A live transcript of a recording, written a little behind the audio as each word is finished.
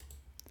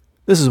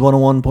This is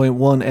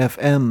 101.1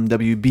 FM,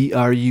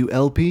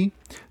 WBRU-LP,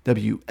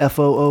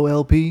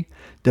 WFOO-LP,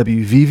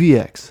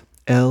 WVVX-LP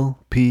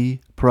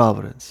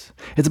Providence.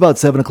 It's about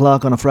 7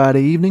 o'clock on a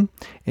Friday evening,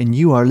 and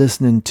you are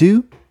listening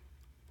to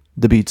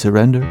The Beat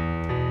Surrender.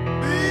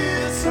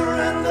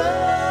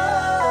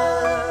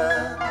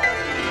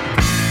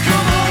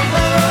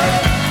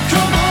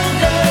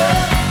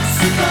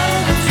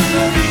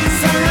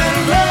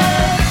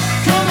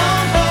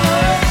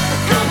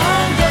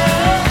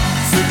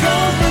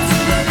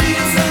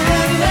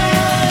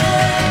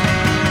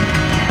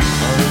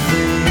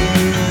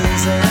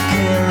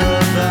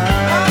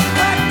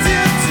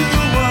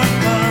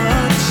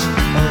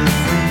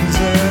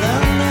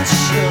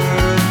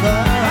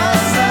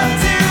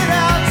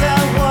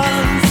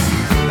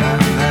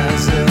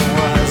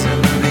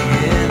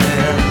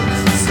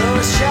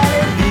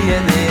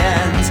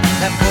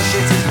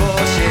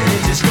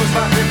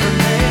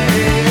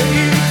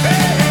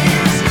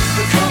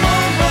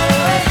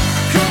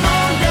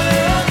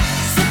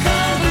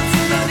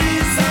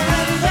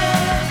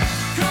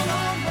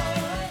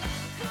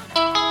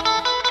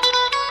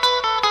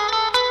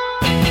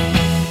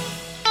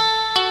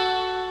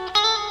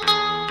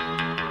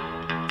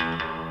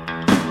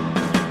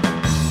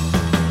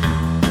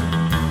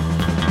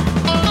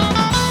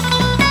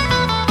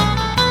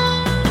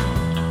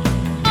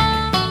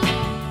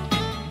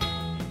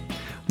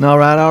 All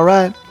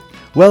right.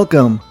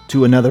 Welcome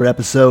to another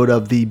episode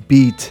of The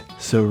Beat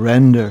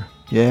Surrender.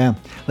 Yeah,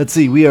 let's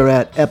see, we are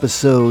at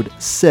episode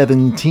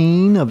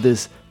 17 of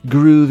this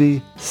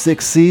groovy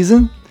 6th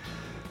season.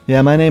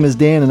 Yeah, my name is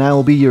Dan, and I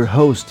will be your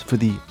host for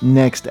the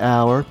next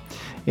hour.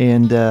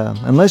 And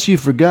unless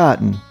you've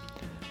forgotten,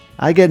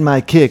 I get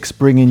my kicks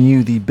bringing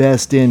you the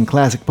best in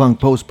classic punk,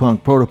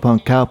 post-punk,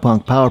 proto-punk,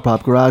 cowpunk, power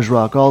pop, garage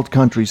rock,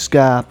 alt-country,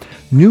 ska,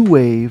 new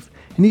wave,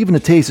 and even a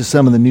taste of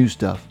some of the new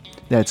stuff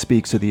that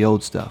speaks to the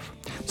old stuff.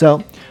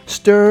 So,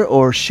 stir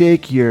or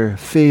shake your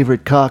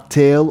favorite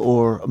cocktail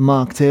or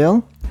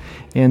mocktail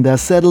and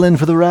settle in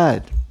for the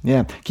ride.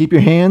 Yeah, keep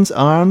your hands,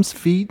 arms,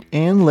 feet,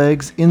 and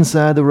legs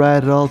inside the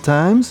ride at all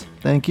times.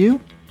 Thank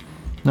you.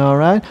 All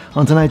right,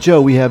 on tonight's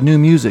show, we have new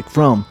music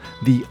from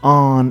the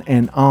On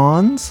and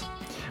Ons.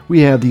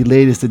 We have the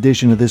latest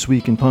edition of This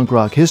Week in Punk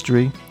Rock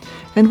History.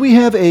 And we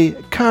have a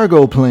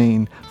cargo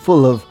plane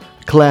full of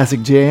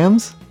classic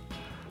jams,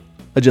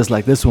 just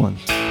like this one.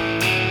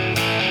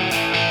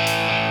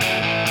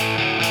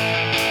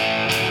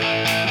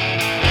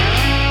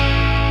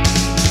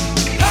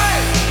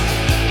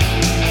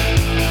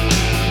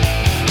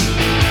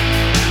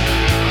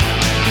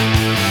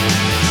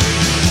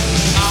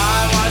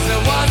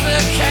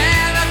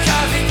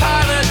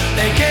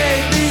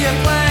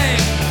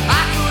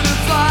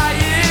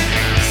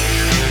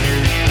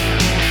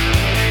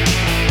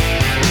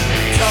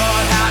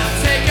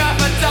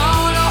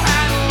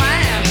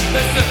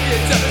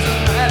 It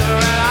doesn't matter,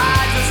 and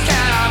I just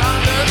cannot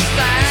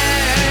understand.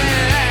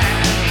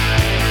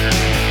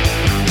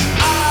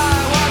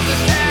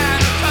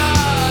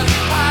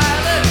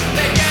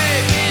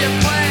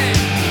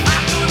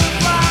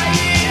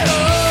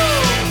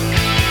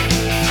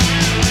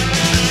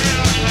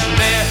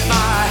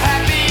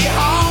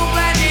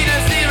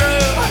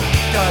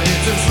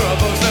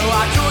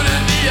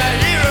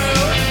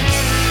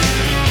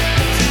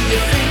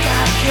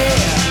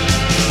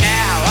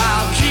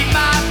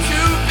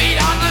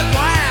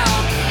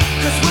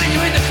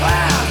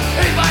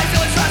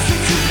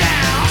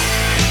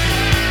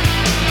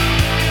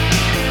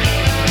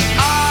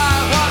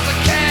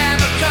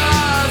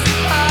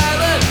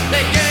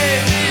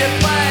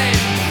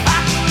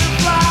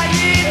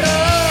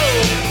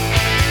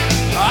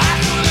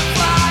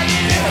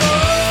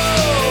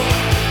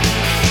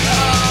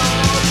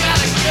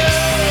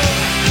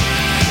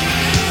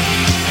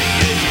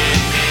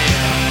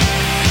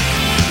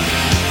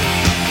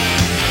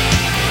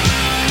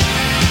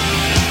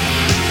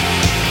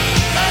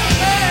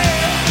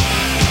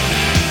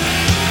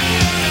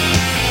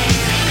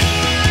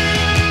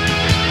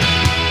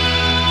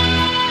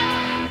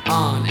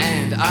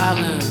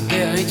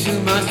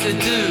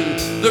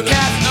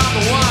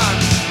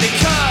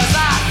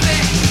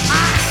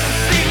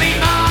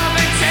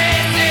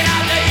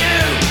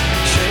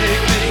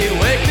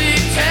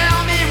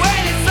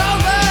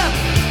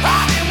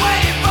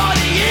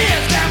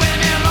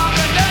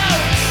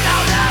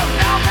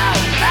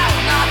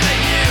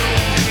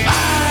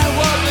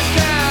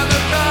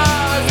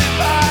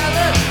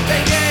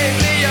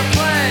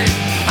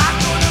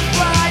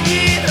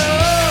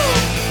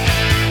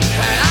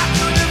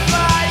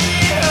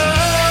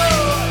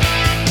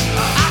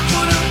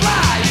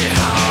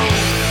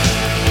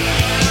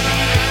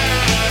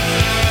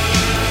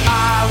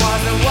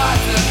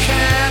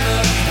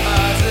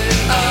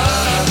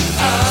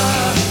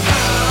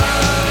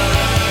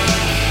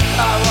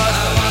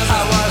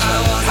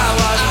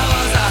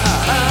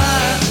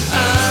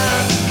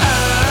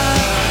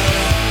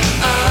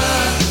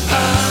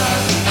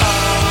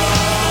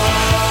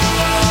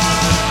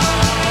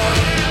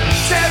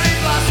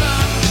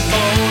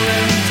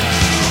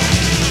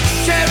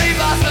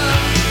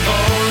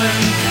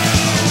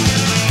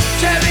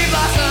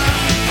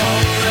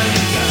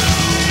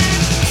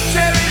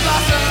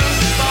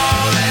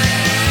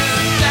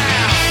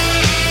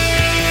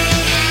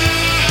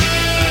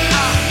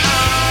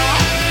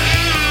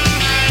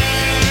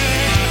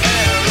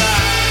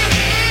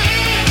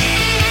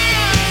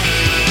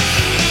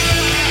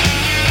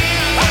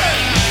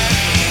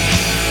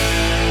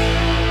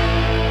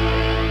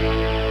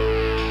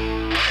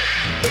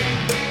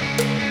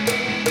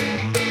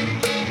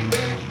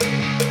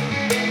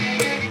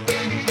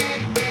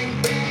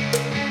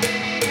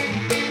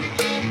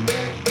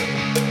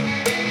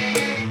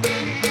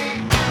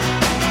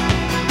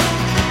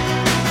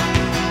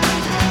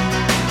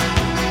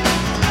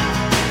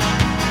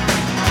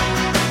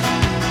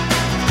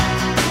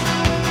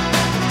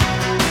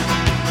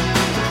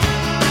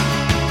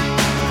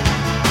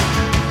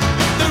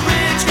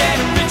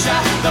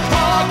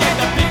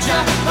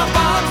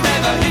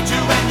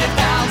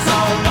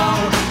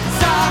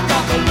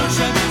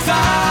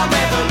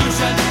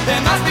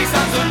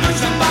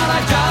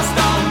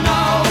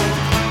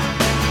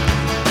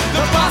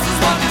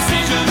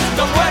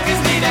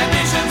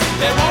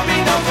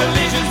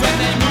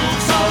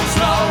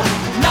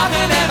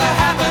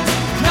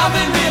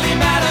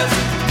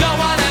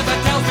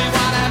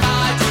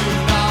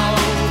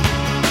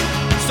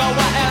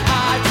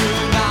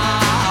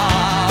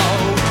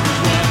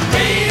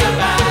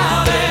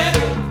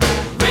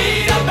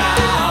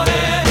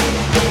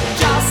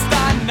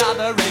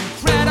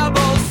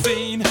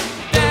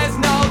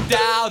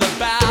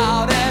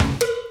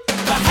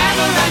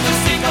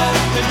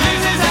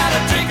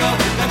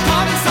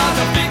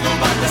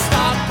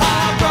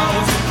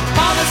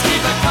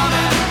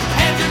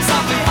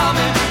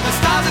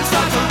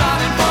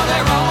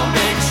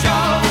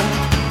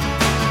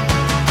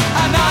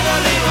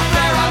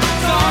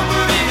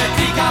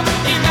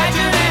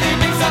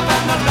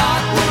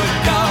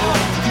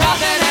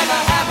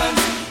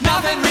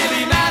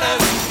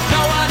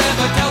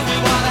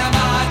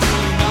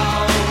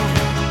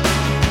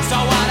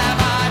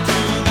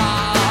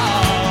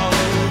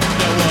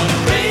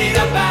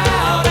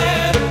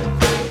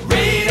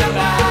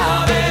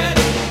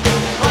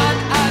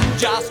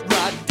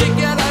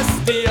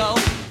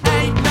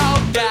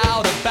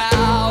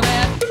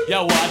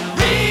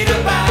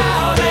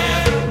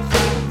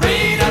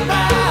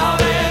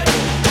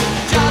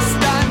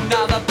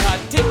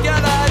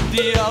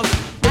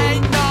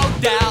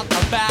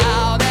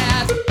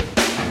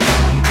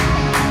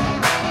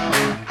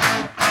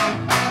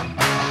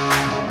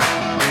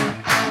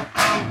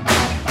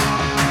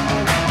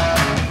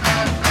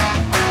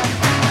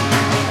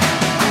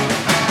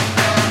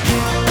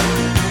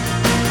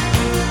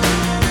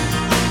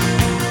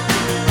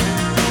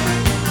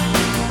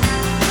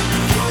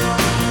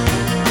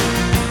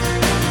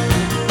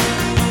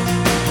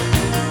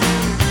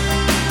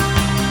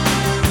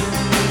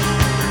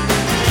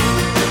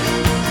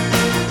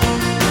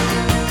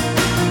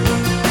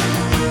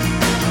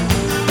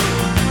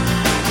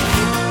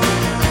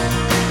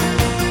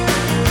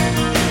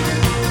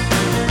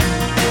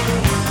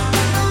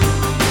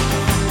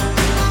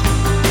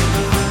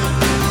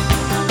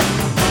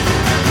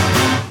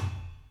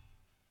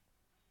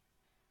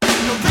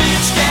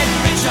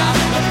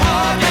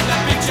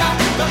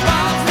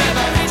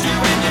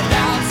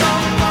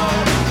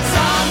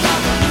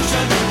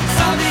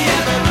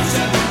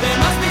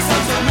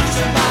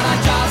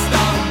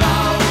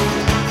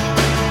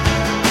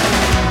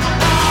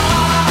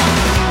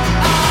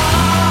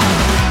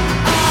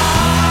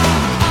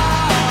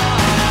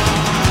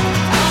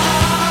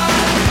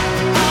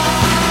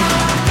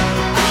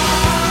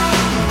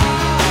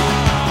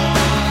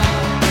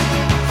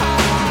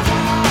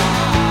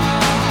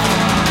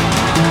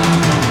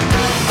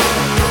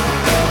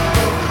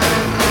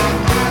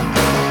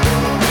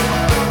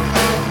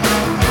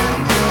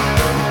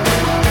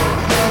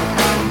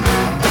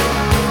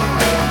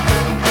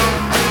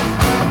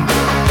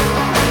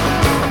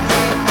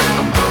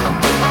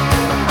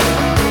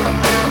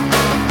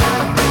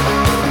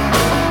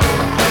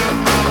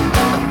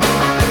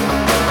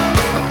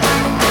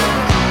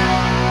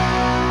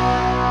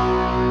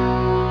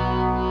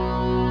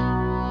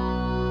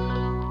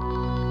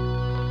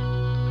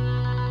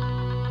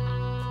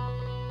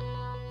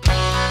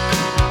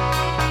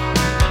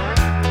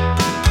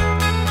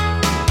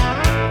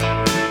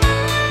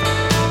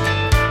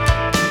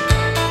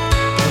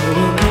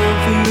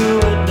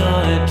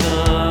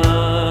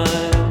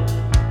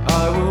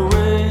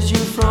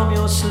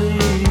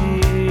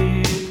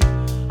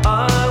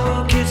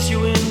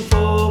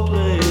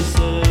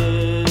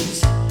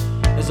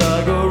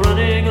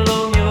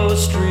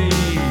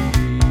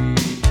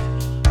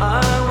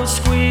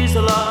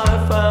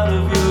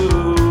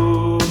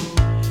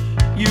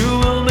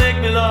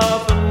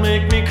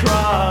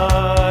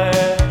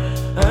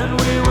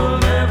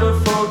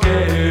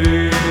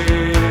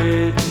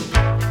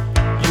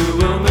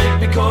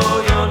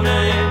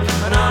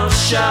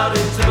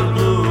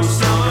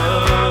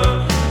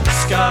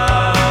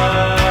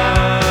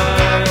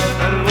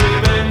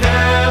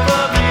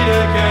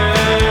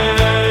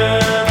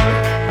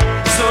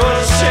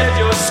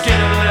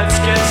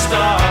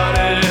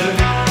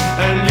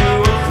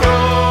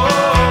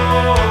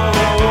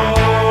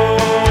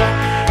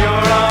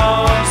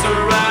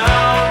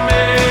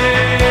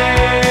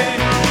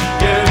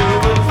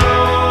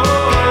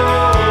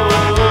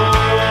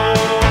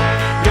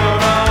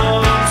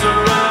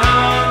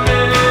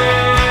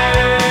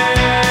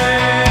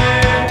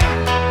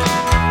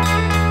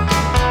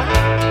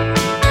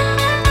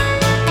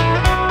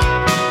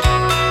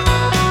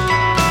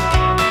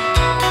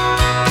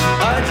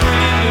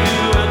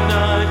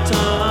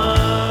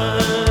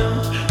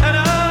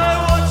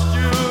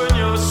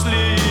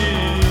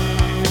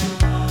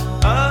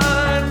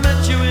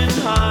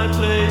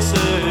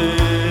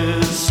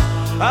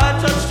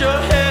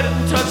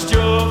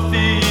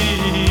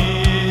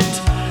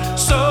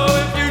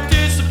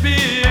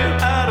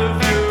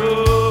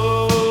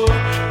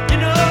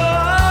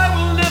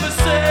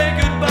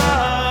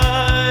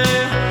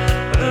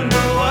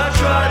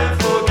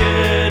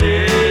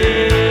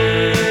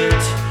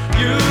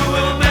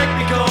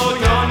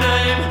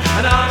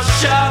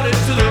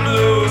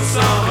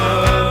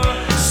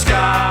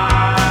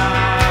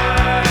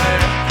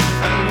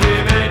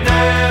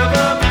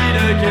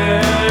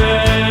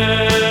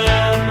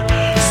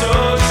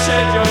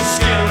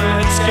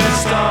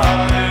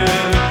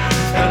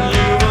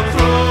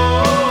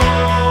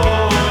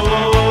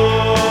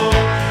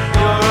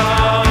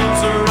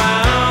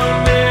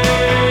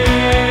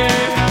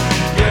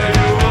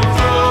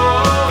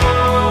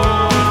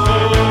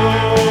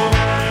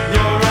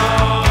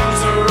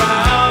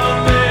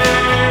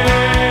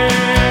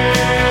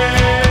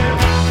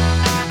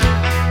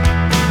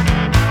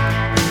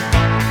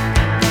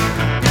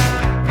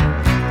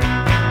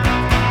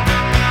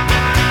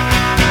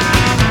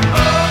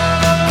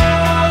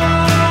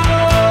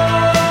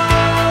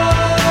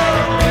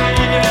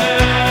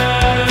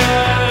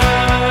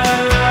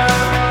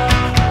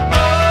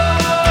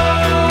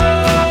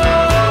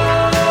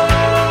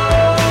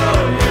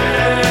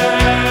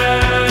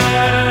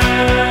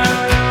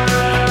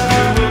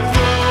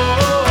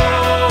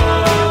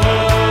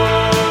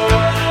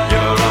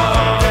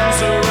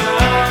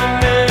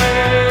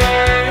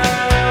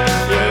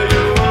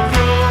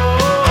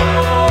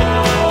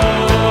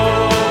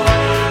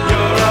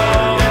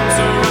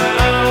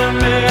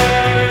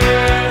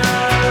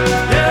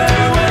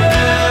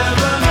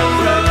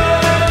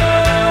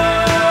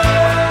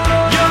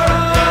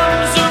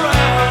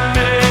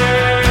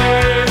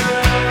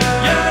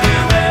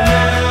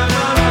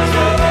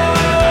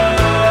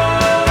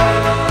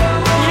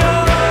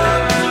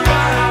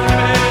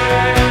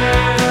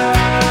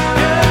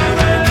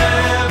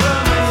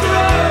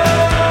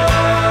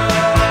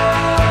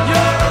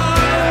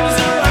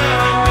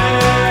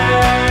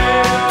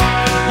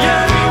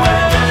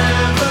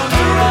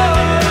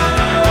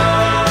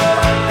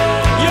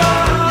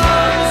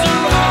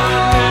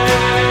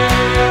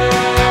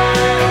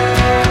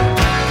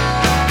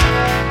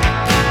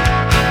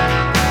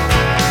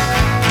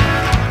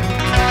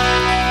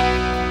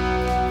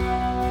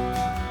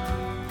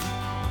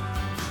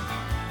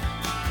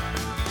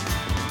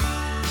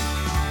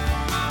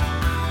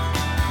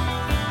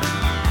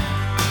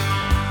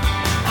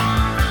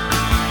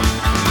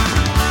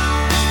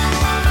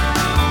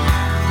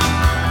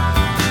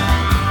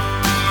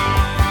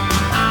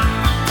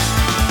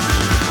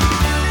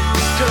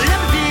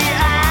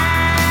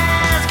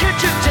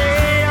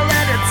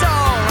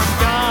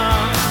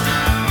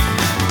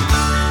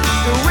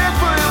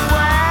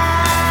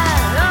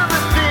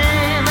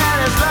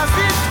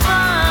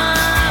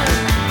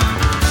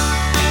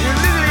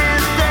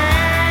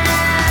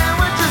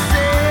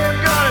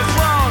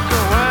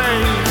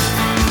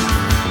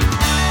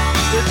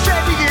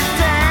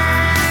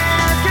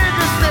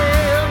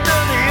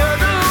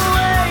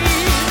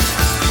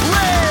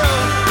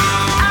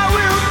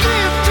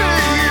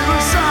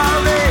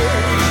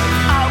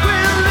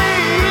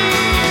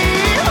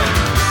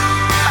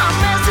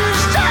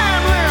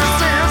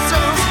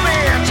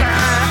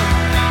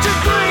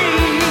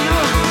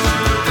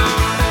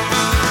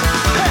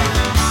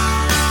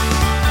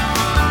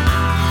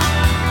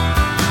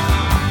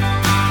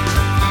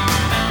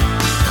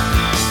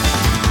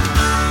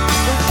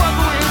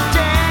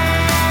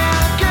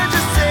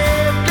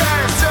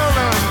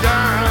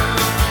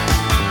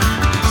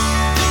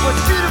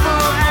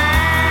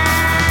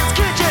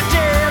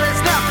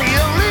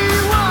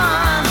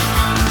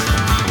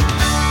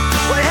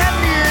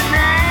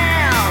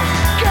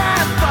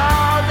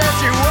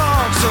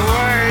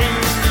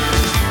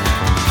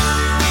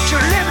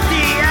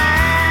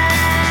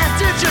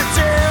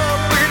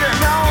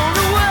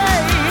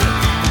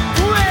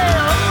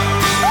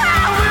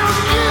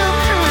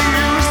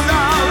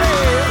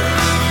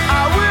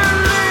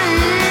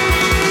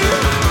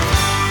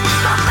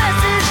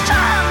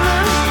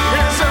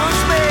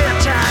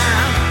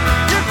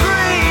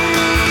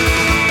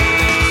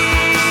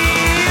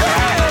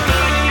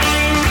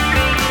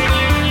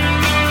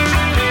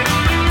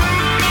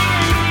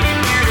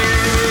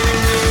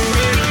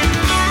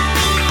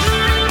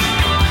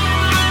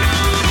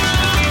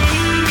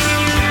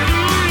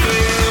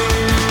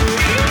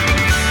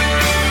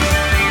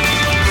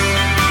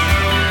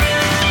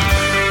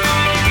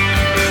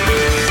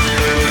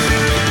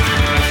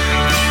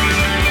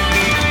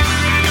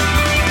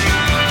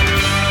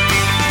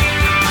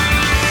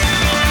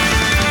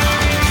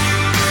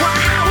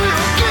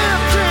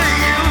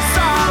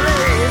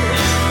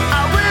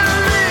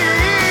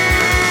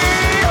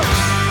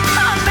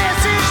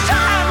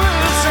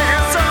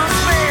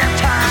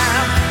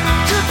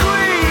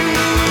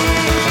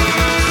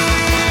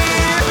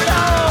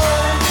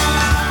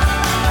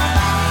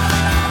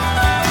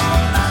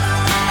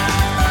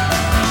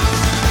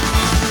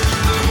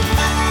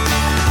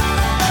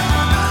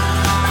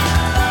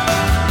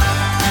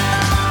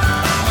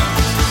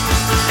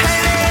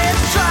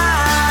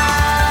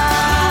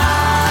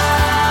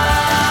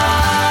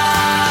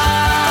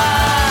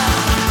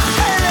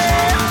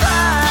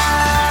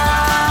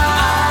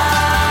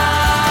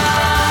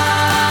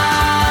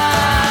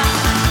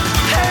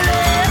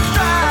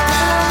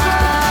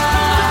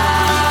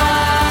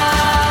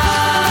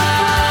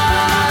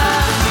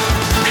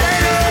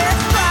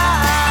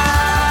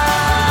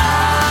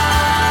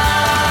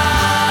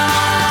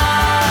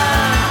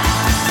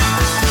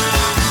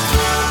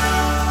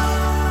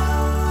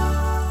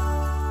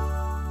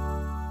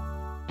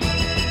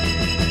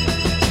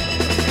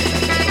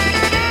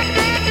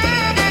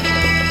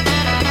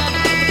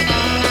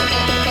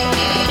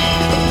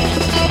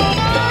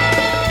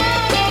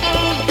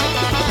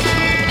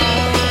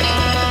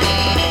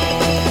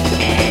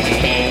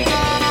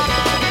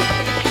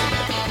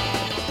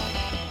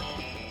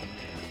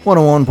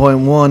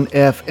 101.1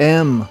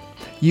 FM.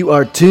 You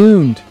are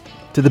tuned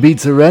to the Beat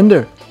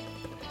Surrender.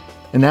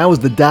 And that was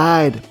the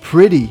Died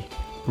Pretty,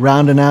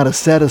 rounding out a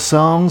set of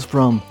songs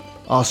from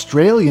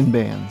Australian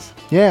bands.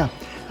 Yeah,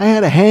 I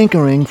had a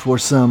hankering for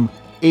some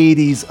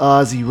 80s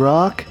Aussie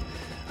rock,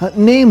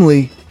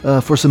 namely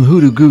for some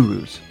Hoodoo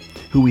Gurus,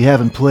 who we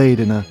haven't played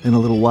in a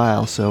little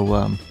while.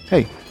 So,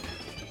 hey,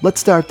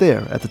 let's start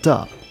there at the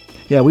top.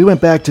 Yeah, we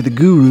went back to the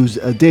Gurus'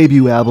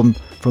 debut album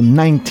from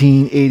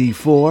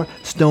 1984,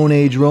 Stone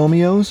Age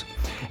Romeos,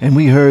 and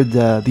we heard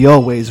the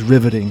always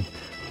riveting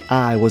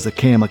I Was a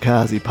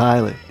Kamikaze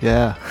Pilot.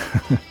 Yeah,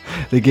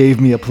 they gave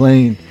me a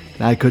plane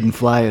and I couldn't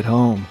fly it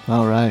home.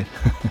 All right,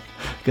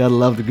 gotta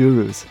love the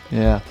Gurus.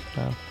 Yeah.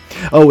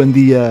 Oh, and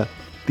the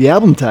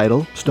album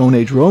title, Stone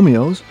Age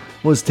Romeos,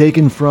 was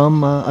taken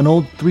from an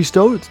old Three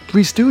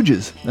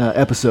Stooges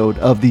episode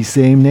of the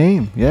same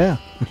name. Yeah,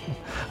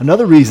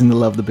 another reason to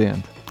love the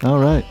band. All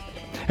right.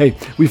 Hey,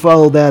 we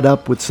followed that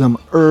up with some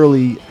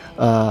early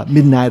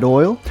Midnight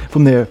Oil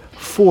from their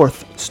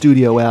fourth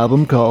studio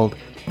album called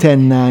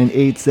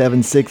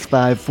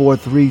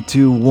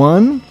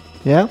 10-9-8-7-6-5-4-3-2-1.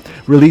 Yeah,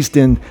 released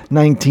in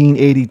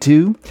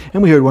 1982.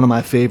 And we heard one of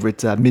my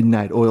favorite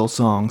Midnight Oil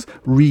songs,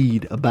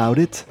 Read About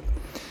It.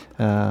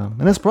 And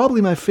that's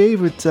probably my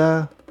favorite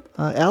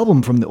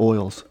album from the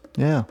Oils.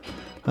 Yeah,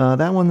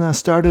 that one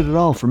started it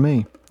all for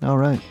me. All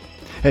right.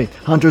 Hey,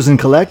 Hunters and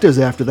Collectors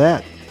after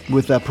that,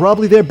 with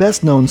probably their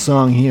best-known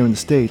song here in the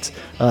States,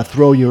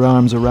 Throw Your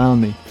Arms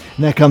Around Me.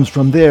 And that comes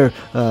from their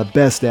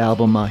best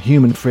album,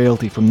 Human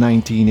Frailty, from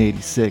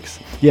 1986.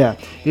 Yeah,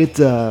 it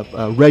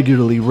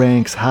regularly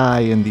ranks high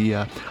in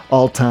the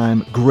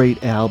all-time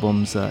great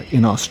albums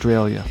in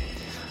Australia.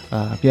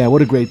 Yeah,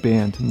 what a great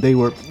band. And they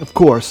were, of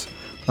course,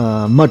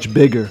 much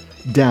bigger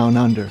down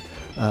under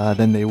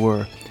than they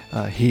were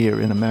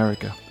here in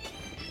America.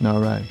 All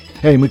right.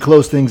 Hey, and we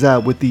close things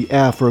out with the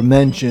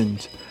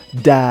aforementioned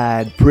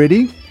Died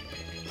Pretty.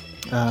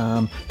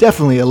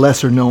 Definitely a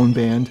lesser-known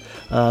band,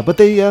 but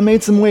they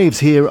made some waves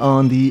here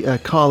on the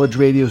college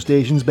radio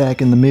stations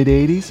back in the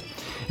mid-'80s.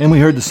 And we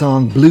heard the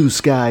song Blue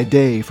Sky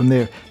Day from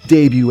their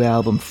debut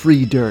album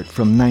Free Dirt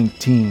from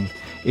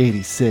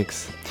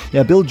 1986.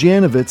 Yeah, Bill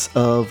Janovitz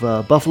of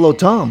Buffalo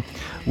Tom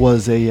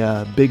was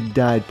a big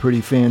Died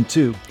Pretty fan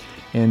too.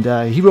 And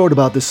he wrote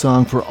about this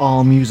song for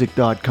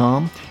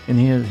AllMusic.com,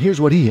 and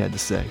here's what he had to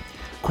say.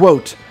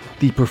 Quote,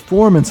 "The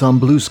performance on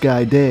Blue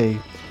Sky Day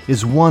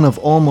is one of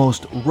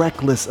almost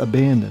reckless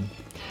abandon,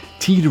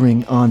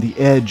 teetering on the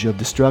edge of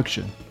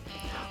destruction.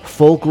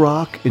 Folk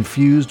rock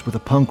infused with a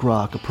punk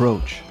rock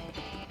approach."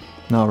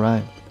 All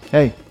right.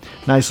 Hey,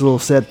 nice little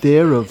set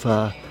there of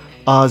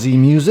Aussie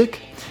music.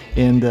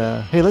 And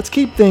hey, let's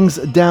keep things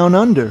down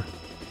under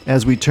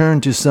as we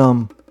turn to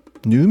some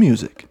new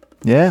music.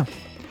 Yeah.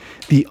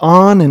 The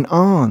On and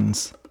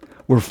Ons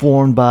were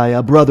formed by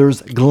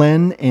brothers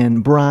Glenn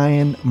and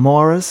Brian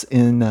Morris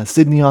in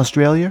Sydney,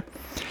 Australia.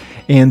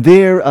 And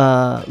their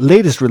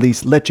latest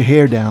release, Let Your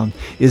Hair Down,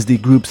 is the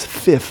group's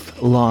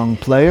fifth long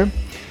player.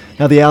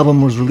 Now, the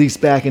album was released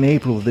back in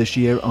April of this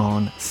year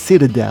on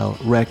Citadel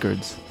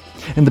Records.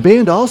 And the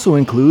band also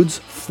includes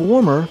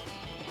former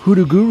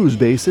Hoodoo Gurus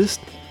bassist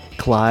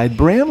Clyde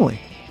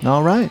Bramley.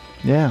 All right,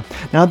 yeah.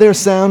 Now, their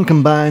sound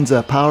combines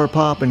power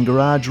pop and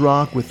garage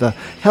rock with a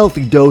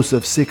healthy dose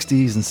of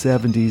 60s and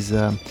 70s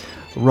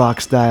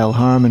rock-style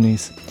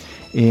harmonies.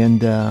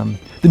 And the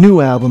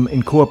new album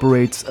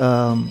incorporates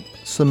some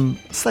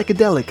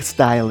psychedelic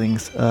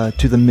stylings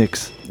to the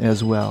mix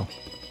as well.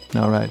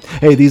 All right.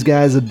 Hey, these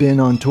guys have been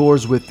on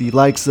tours with the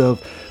likes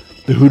of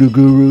the Hoodoo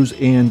Gurus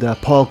and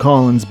Paul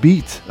Collins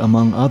Beat,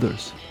 among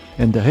others.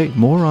 And hey,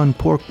 more on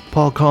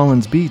Paul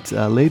Collins Beat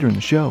later in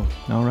the show.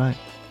 All right.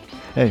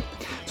 Hey,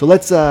 so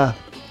let's hear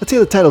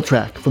the title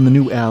track from the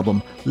new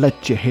album,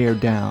 Let Your Hair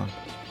Down.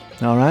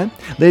 All right.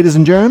 Ladies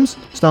and germs,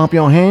 stomp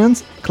your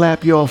hands,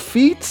 clap your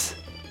feet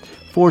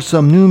for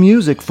some new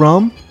music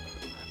from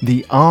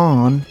the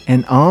On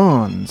and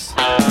Ons.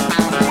 Come on,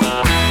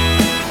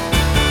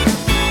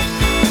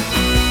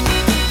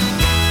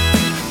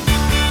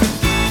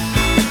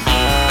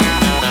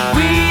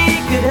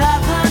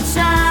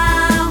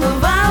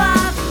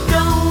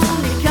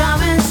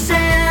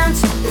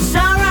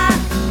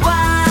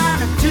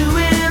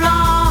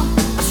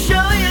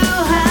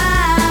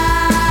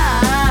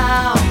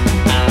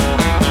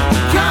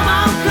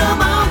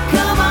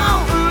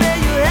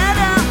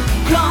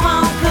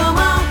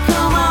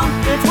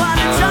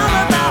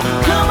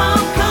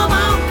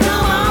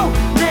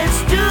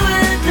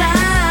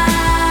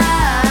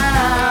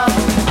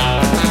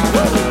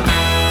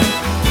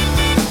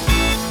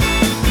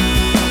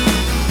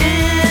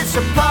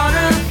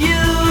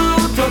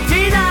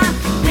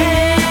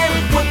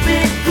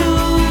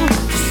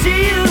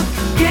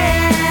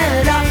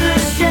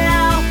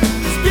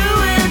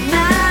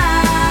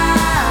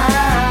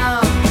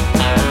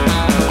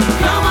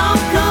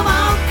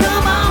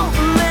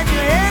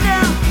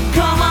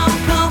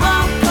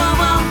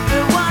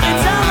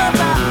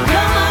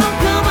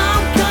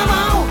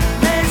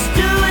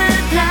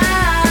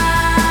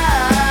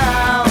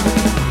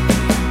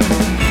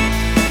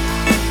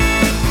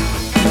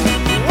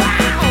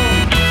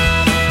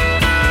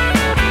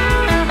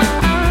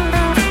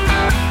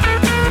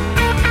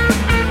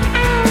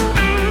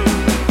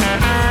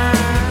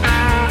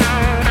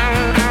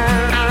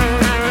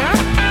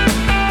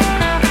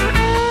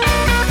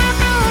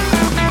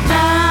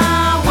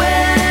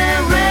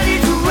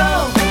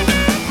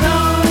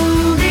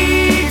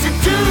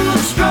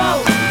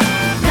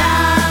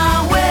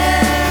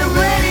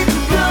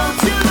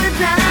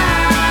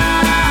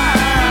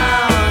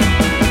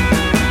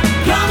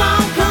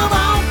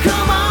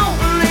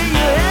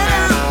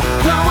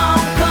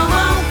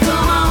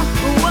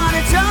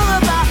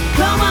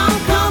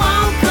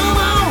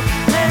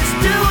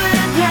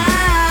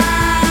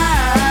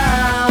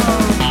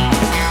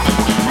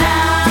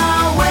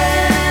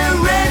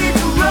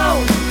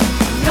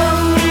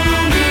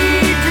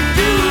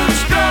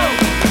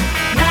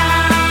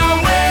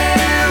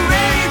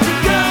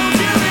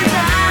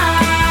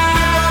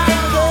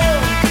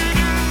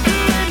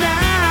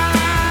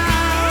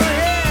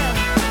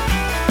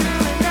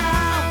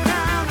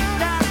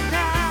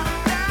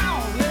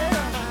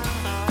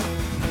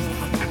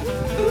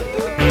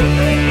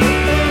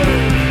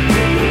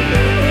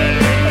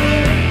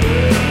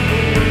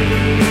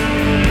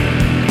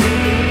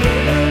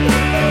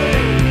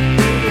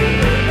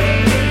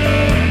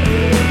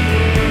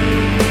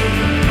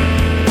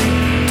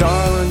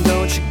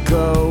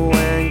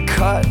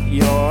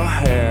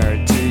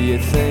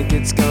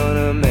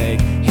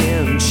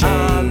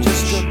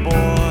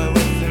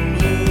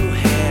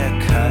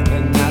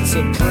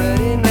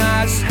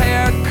 nice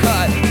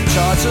haircut,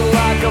 charge it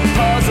like a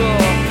puzzle.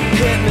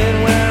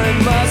 Hitmen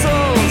wearing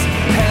muzzles,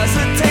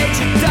 hesitate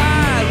to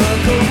die.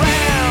 Look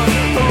around,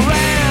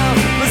 around,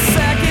 the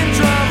second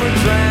drummer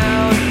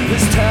drowned.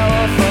 His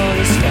telephone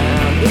is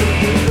found.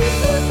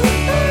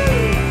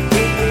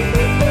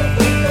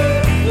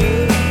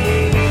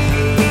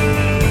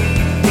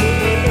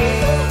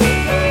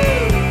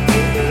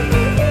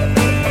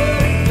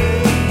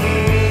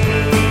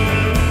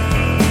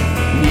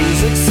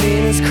 Music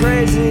scene is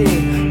crazy,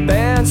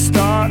 bands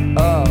start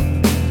up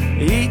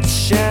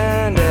each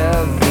and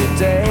every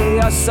day.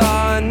 I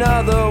saw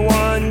another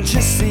one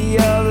just the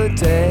other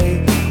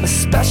day, a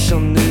special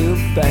new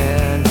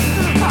band. I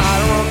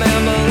don't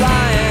remember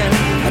lying,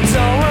 I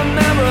don't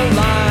remember a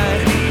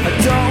line, I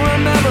don't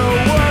remember a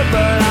word,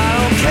 but I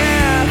don't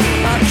care,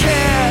 I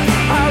care,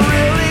 I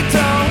really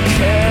don't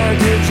care.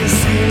 Did you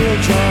see the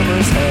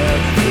drummer's head?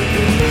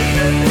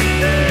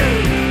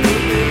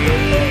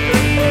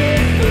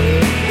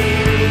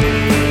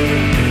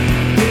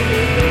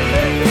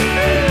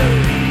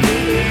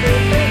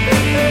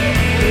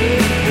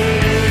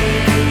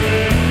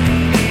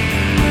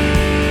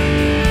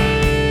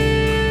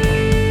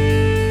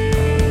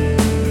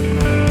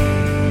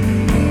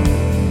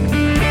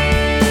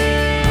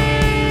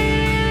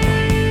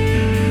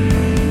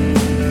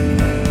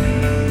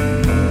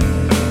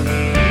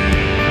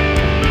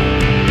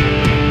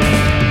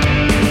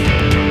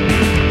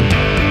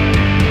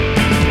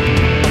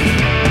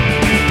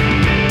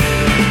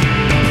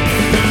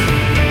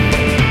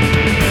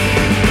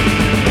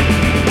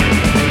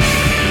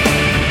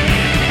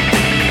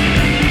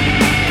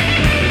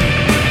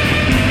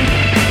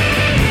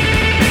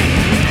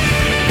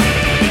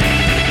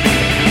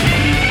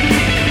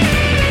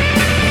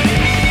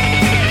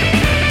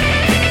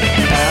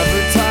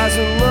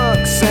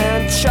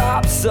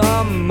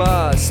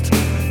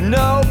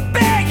 No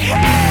big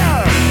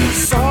hair!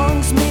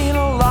 Songs mean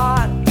a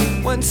lot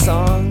when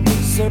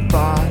songs are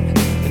bought,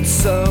 and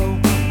so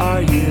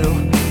are you.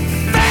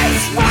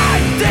 Face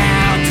right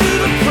down to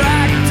the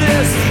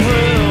practice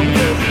room.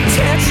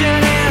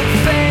 Tension and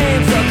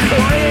fame's a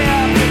career,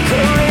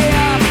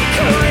 career,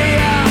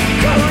 career,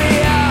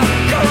 career,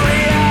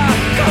 career,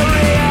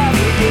 career.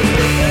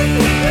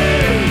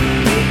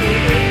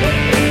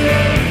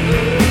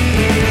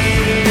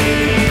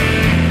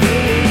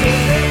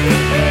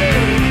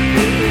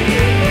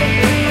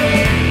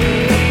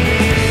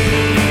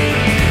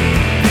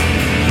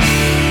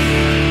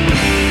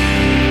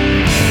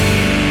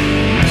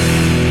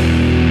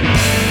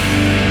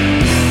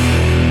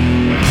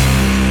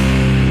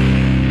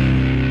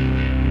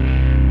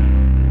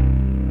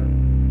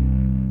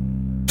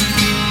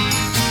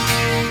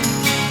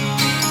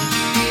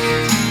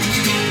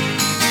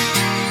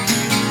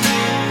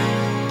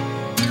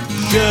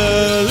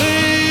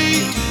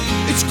 Girlie,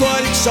 it's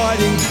quite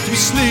exciting to be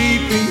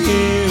sleeping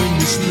here in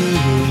this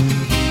room.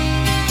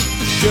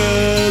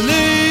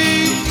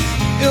 Shirley,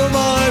 you're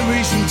my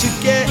reason to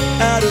get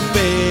out of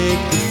bed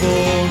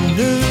before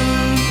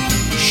noon.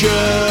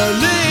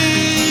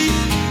 Shirley,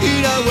 you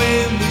know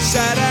when we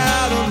sat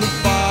out on the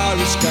fire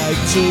escape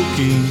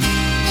talking.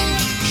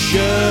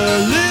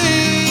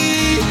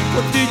 Shirley,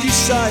 what did you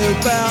say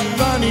about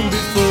running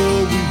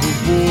before we were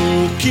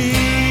walking?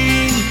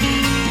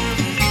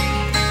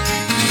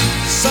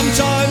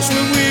 Sometimes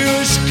when we're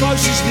as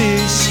close as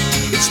this,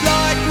 it's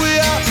like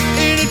we're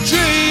in a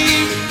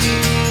dream.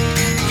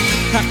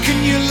 How can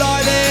you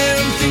lie there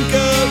and think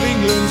of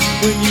England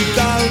when you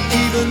don't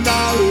even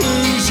know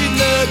who's in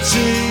the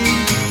team?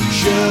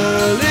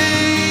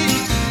 Shirley,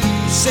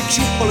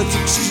 sexual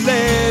politics has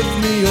left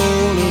me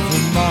all of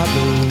a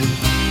muddle.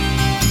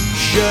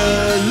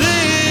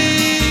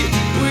 Shirley,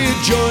 we're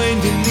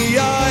joined in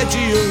the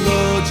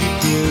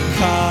ideological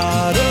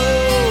cuddle.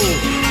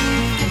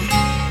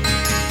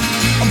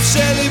 I'm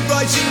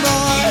celebrating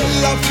my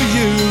love for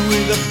you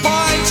with a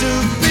pint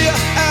of beer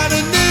and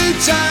a new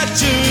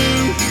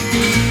tattoo.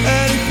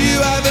 And if you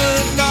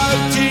haven't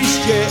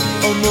noticed yet,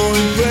 I'm more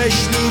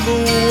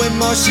impressionable when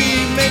my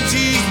cement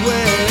is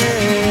wet.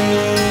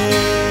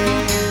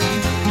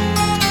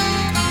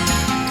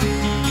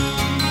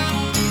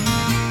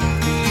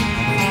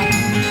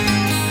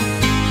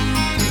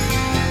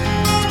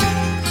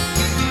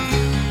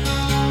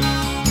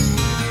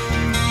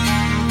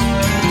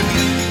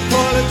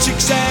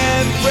 Politics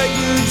and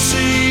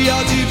pregnancy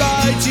are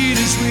debated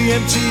as we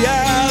empty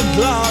our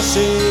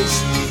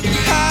glasses.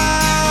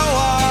 How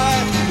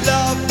I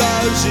love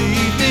those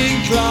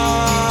evening classes.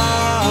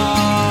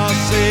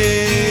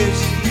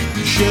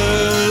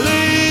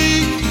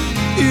 Surely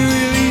you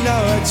really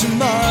know how to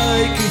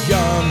make a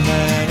young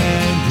man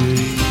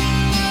angry.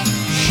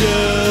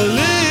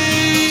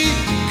 Surely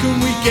can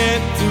we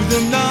get through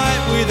the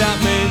night without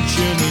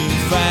mentioning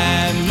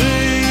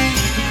family?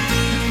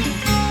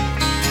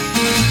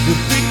 The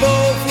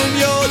people from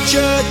your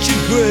church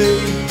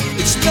agree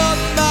it's not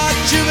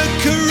much of a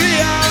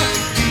career,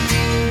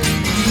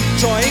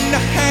 trying the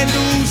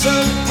handles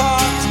of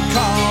parked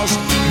cars.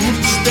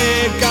 Oops,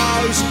 there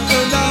goes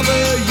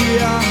another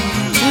year.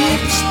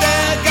 Oops,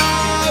 there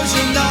goes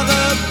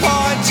another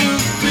pint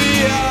of beer.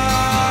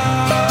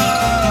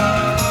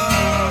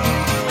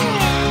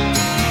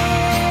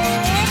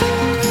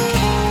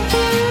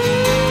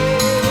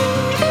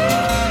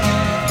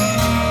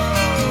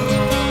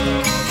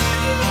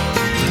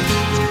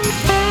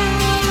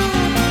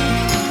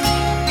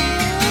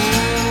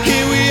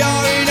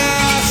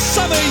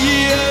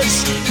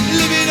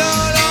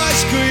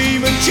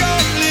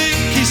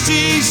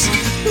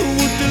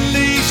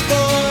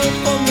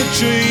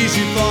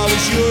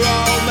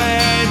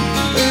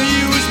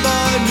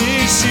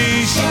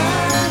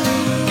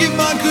 Give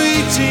my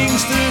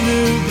greetings to the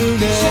new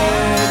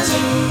brunette.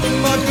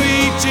 My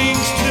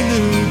greetings to the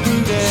new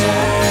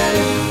brunette.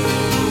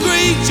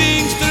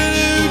 Greetings to the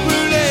new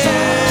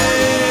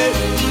brunette.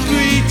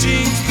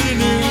 Greetings to the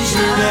new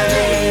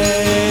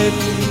brunette.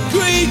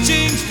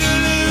 Greetings to the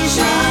new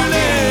brunette.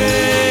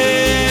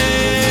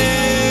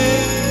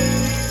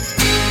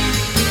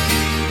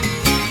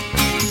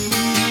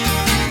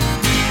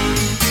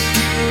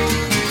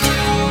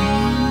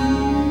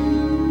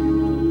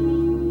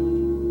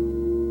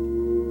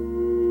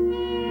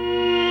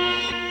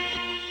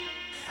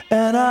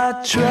 And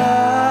I tried,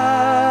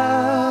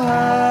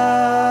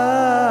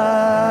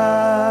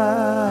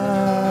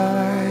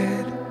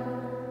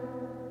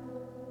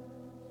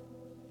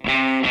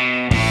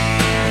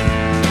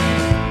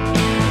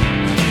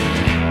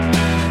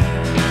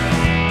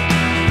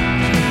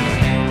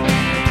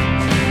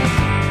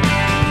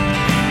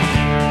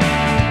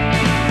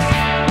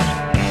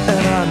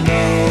 and I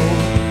know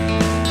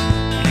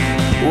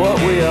what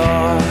we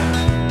are.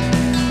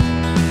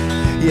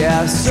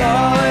 Yeah, I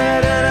saw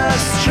it in a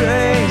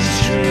strange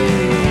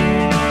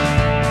dream.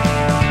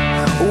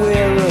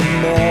 We're a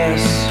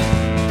mess,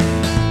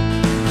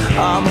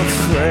 I'm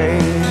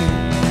afraid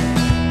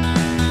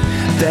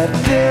that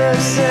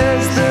this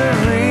is the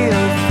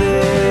real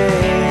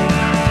thing.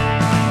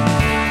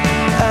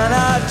 And I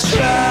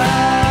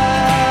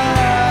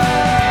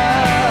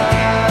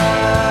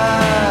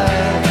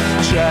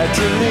tried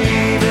to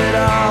leave it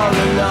all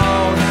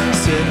alone.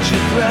 Send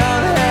your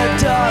brown-haired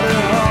daughter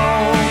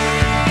home,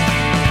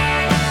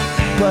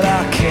 but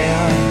I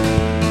can't,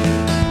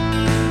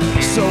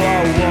 so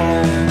I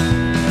won't.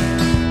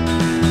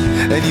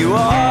 And you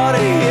ought to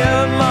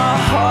hear my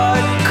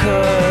heart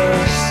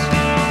curse.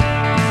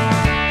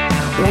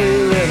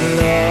 We're in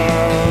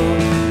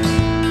love,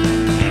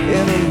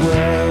 in a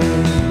way,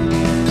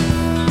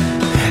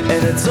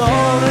 and it's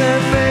only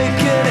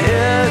making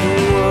it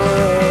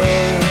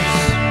worse.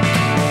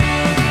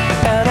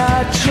 And I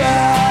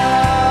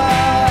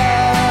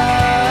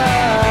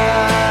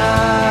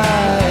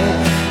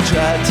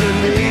tried to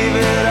leave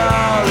it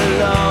all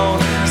alone.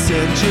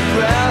 Send your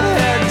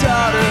brown-haired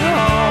daughter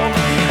home,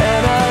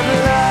 and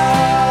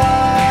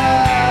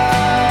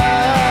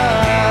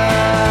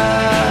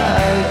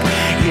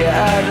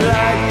I'd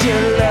like to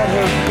let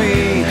her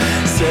be.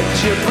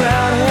 Set your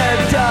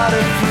brown-haired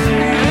daughter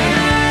free.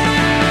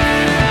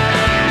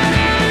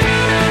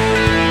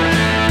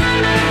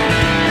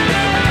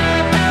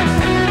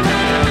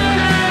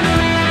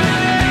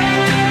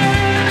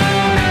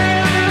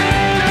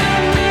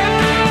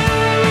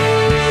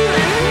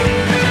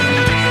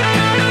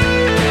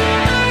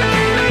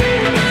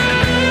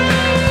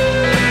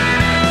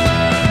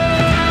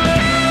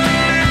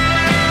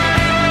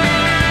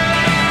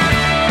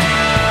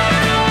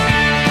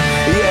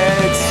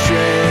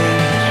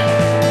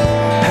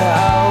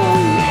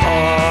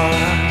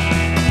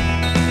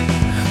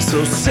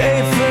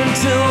 Safe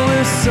until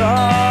we're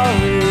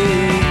sorry.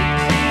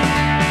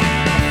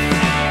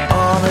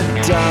 On a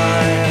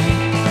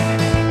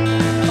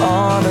dime,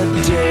 on a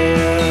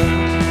dare.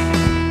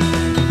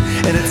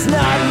 And it's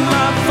not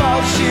my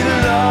fault she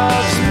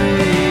loves me.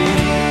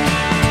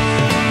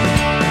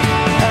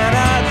 And I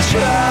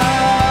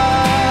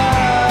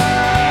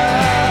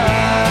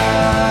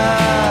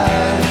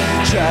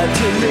tried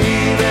to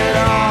leave it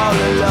all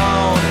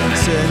alone.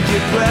 Send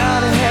your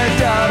brown-haired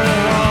daughter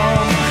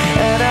home,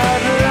 and I'd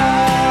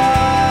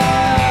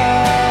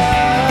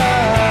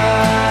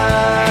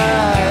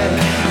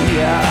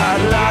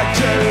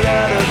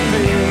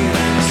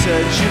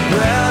set your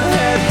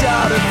brown-haired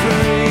daughter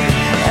free.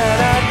 And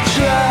I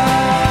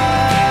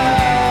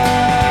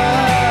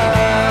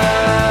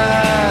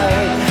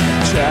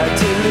tried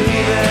to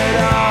leave it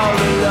all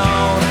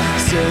alone.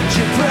 Send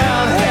your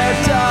brown-haired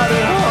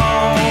daughter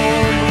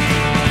home,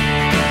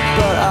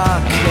 but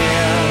I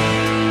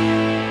can't,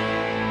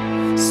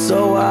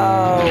 so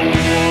I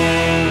won't.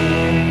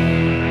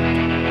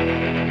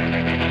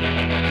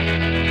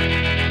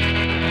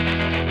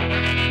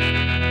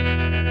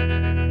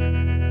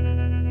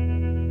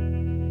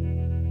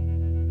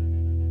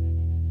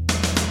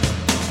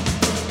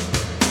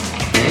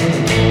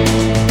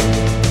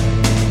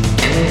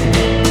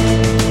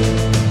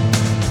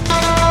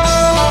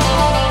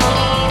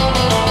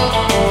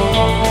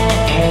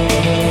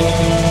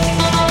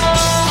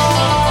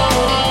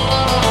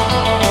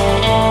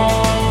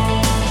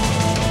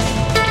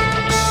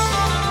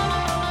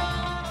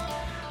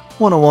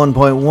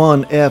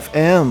 101.1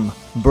 FM,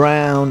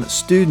 Brown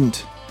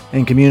Student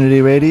and Community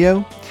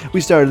Radio.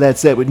 We started that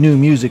set with new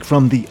music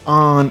from the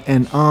On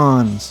and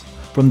Ons,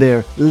 from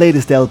their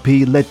latest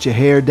LP, Let Your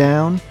Hair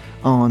Down,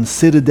 on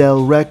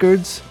Citadel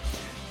Records.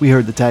 We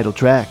heard the title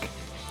track.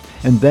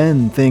 And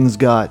then things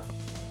got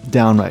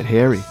downright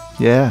hairy.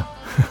 Yeah.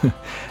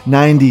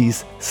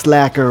 90s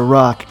slacker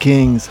rock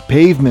kings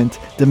Pavement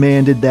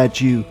demanded that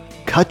you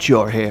cut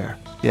your hair.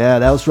 Yeah,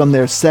 that was from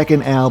their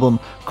second album,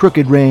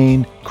 Crooked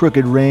Rain,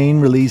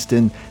 released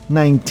in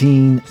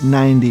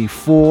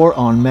 1994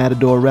 on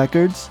Matador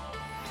Records.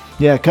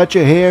 Yeah, Cut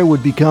Your Hair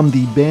would become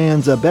the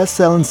band's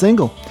best-selling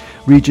single,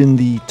 reaching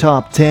the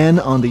top 10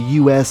 on the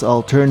U.S.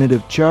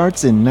 alternative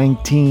charts in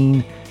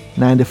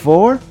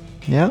 1994.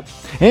 Yeah,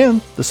 and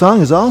the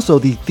song is also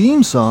the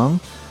theme song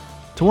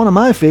to one of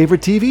my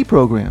favorite TV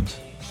programs,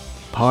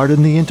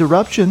 Pardon the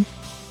Interruption,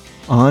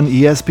 on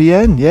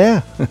ESPN.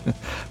 Yeah,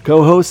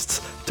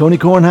 co-hosts Tony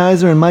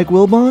Kornheiser and Mike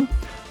Wilbon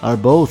are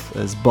both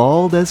as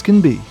bald as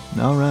can be.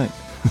 All right.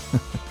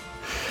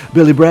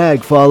 Billy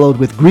Bragg followed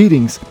with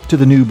Greetings to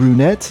the New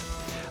Brunette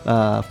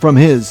from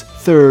his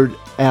third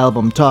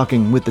album,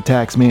 Talking with the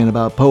Taxman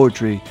About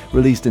Poetry,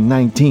 released in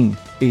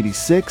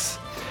 1986.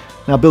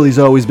 Now, Billy's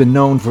always been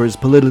known for his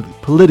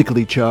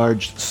politically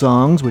charged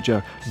songs, which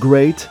are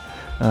great,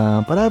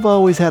 but I've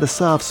always had a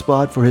soft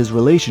spot for his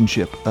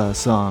relationship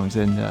songs,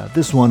 and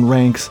this one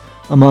ranks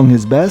among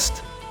his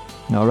best.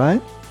 All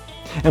right?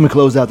 And we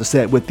close out the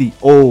set with the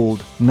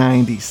old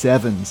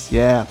 97s.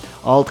 Yeah,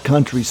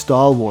 alt-country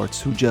stalwarts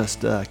who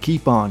just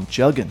keep on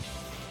chugging.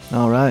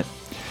 All right.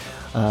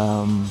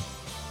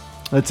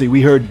 Let's see,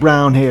 we heard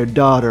Brown Haired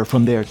Daughter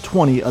from their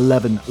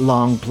 2011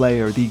 long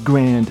player, The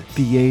Grand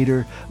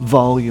Theater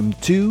Volume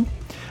 2,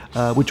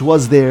 which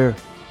was their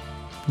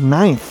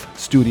 9th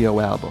studio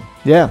album.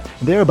 Yeah,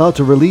 they're about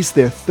to release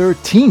their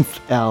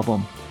 13th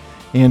album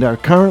and are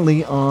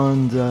currently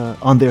on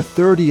their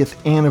 30th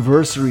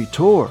anniversary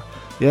tour.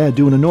 Yeah,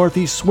 doing a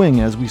Northeast swing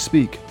as we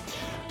speak.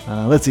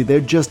 Let's see, they're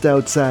just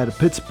outside of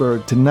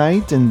Pittsburgh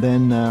tonight and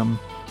then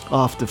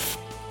off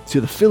to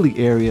the Philly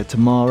area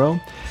tomorrow.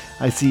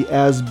 I see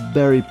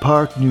Asbury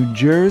Park, New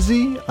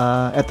Jersey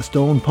at the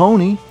Stone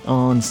Pony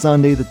on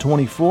Sunday the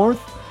 24th,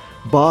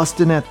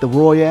 Boston at the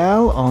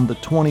Royale on the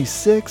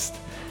 26th,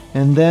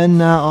 and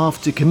then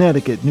off to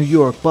Connecticut, New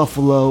York,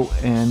 Buffalo,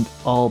 and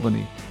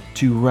Albany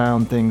to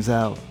round things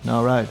out.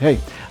 All right, hey,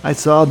 I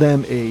saw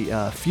them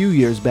a few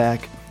years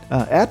back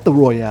at the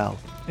Royale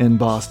in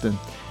Boston,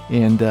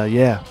 and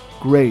yeah,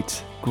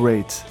 great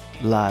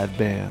live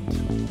band.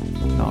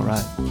 All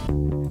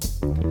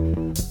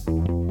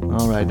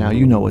right, now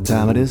you know what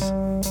time it is.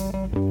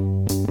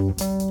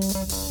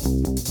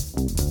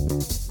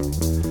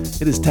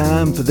 It is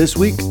time for This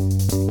Week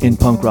in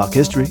Punk Rock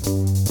History.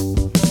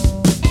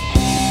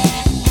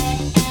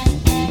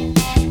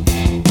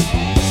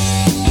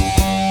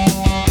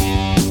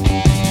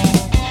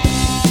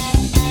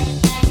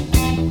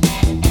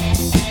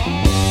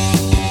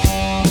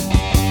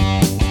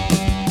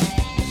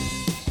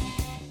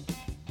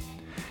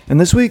 And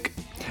this week,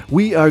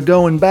 we are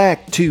going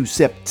back to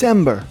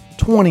September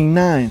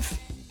 29th,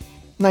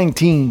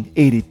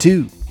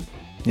 1982.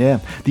 Yeah,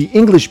 the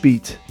English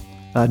Beat,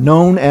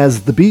 known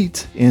as The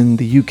Beat in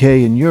the UK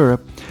and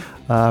Europe,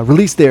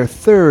 released their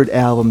third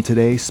album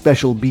today,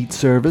 Special Beat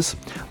Service,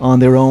 on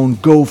their own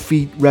Go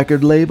Feet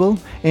record label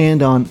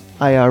and on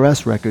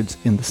IRS Records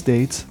in the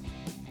States.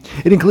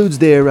 It includes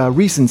their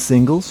recent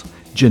singles,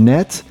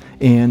 Jeanette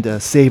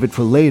and Save It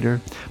for Later,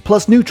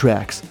 plus new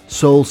tracks,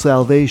 Soul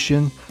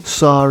Salvation,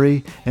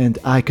 Sorry, and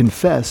I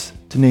Confess,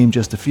 to name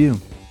just a few.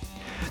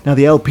 Now,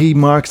 the LP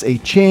marks a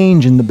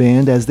change in the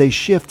band as they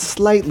shift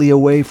slightly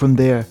away from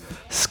their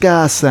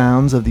ska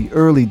sounds of the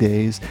early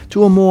days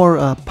to a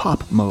more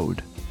pop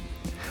mode.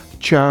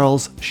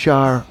 Charles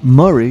Shar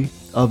Murray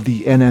of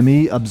the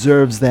NME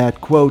observes that,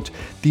 quote,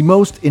 the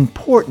most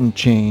important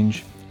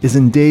change is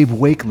in Dave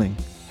Wakeling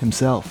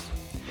himself.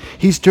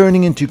 He's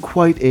turning into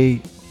quite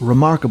a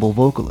remarkable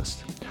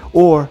vocalist.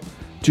 Or,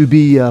 to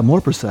be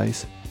more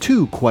precise,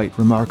 two quite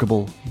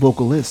remarkable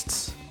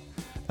vocalists,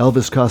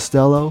 Elvis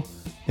Costello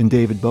and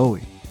David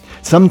Bowie.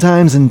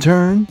 Sometimes in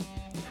turn,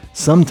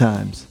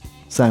 sometimes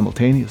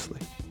simultaneously.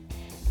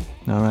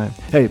 All right.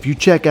 Hey, if you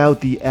check out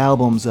the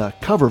album's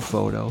cover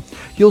photo,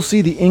 you'll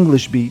see the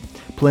English Beat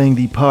playing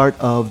the part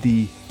of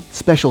the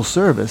special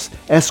service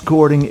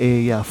escorting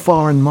a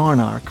foreign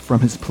monarch from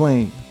his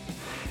plane.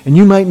 And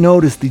you might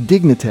notice the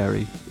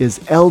dignitary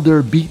is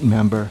elder Beat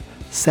member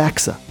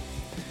Saxa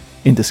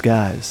in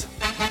disguise.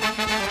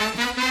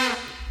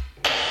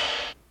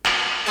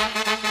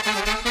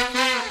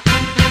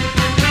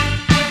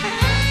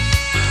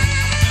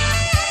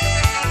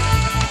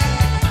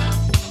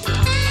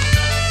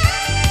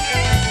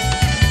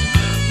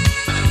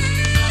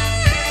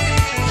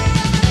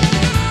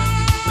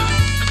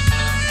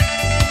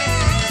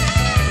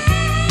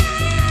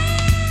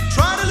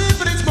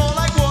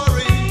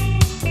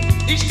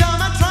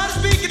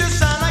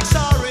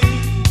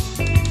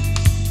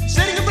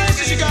 Setting the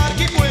braces, you gotta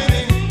keep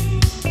winning.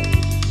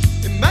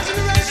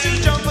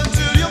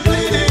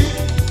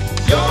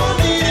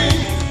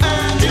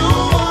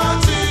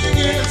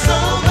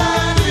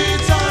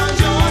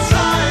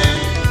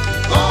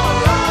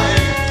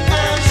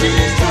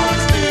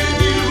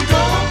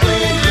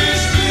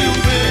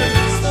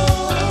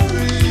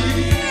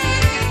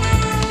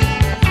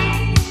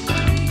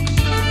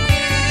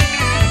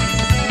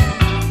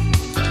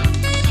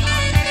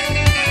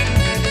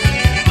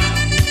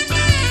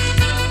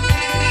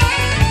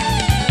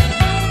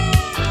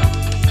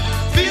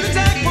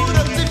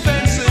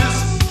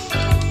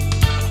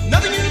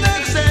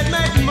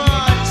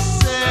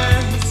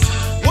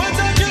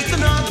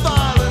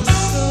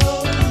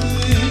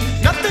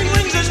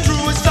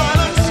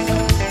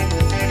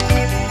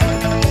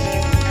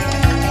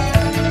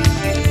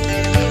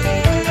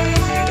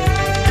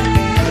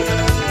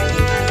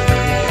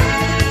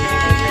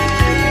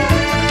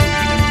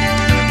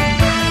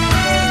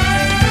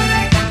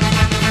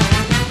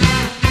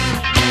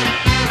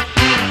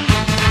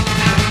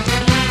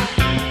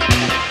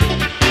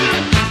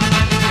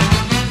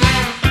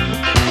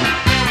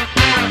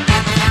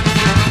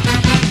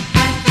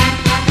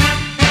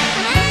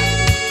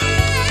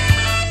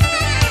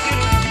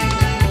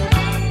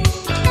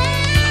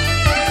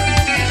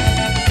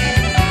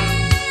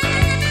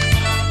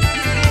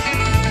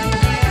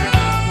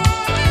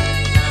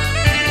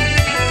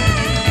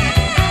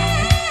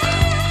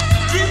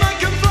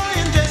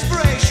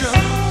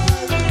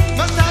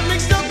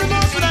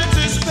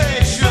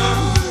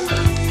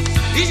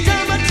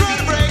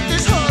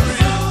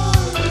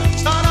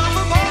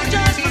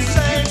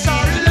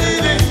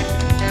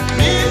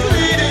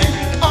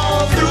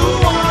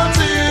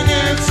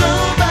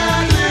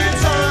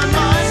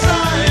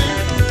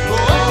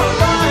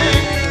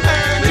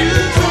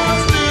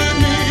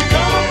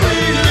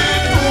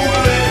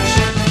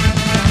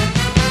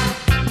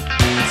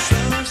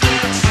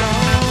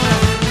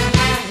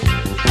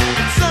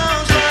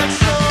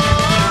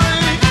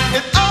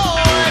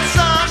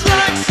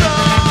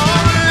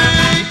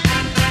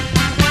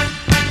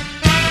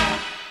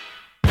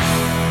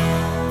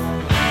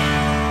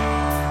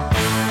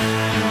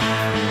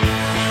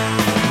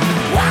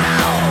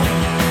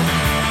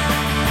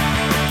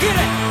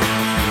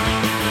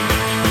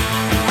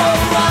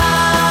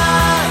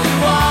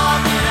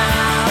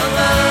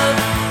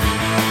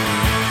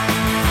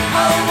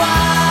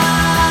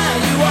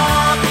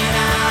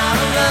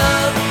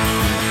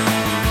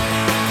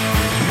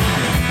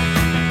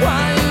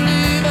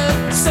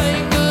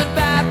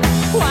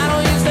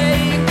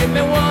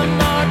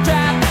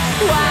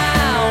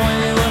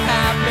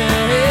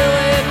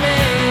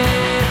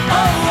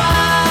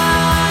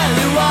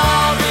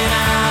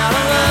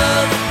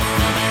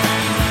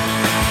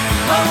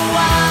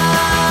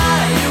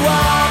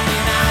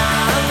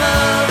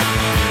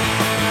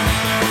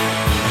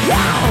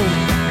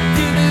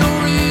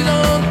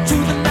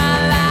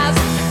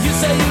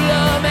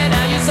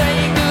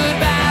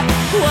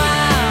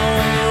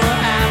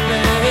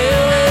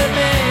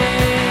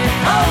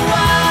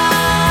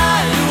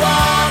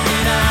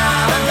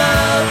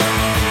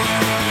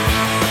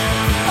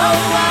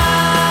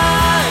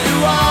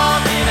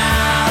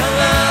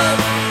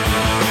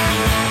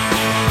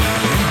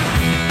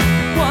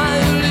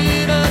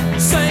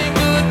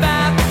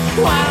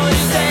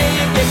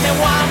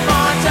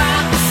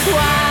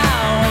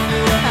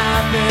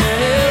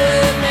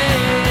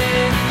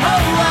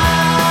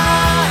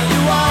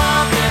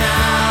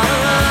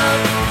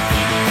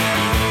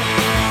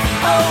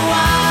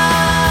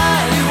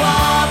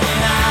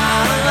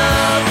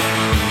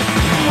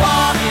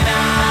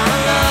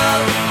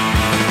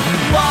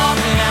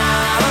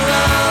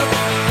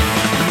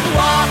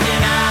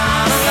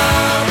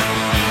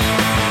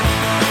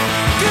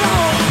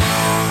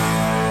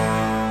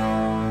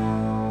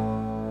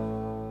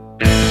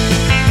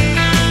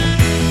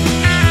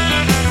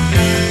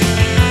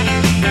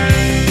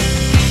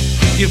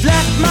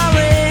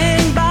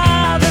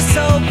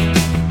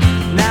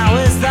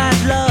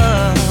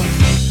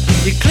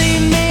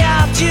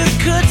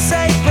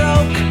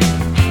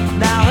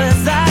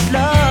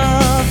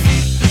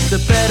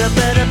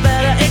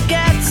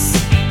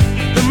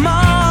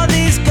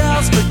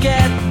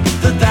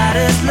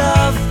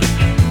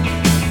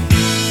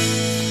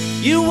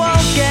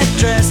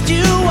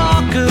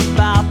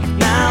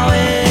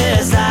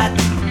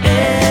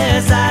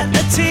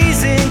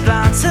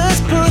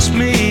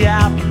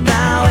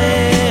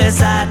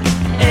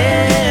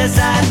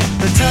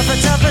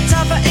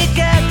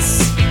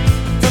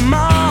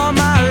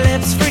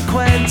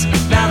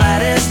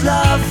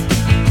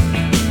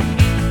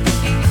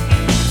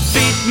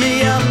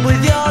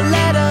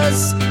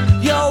 letters,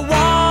 your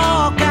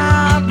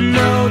walkout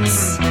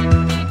notes.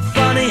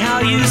 Funny how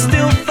you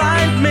still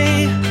find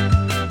me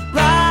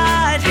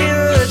right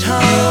here at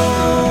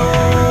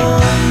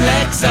home.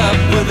 Legs up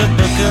with a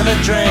book and a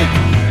drink.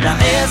 Now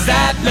is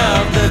that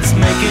love that's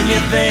making you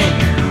think?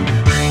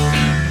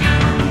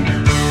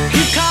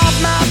 You called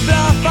my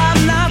bluff,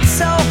 I'm not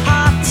so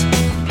hot.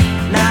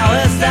 Now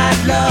is that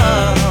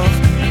love?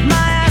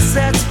 My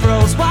assets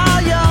froze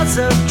while yours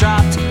have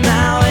dropped.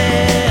 Now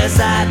is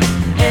that?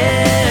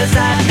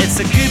 It's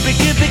a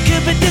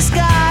cupid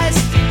disguised.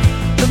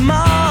 The more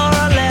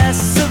or less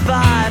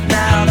survive.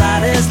 Now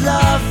that is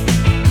love.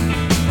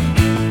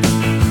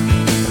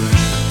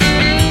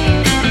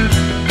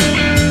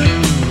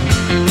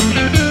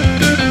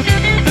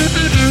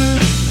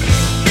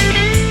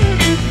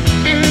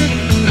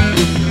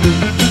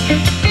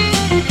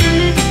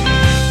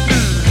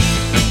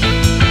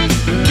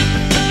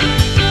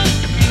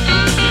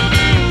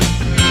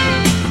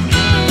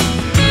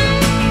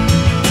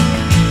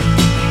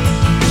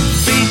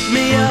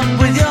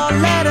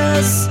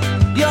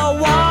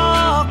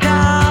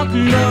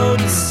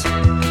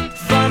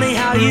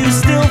 You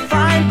still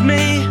find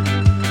me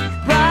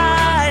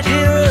right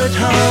here at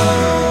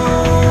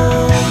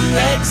home.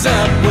 Legs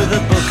up with a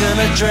book and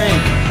a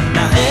drink.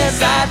 Now is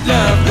that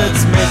love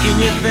that's making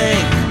you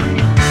think?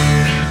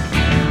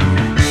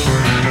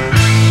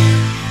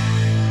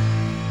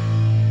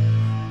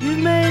 You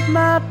made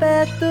my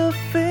bed, the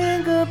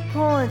finger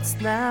points.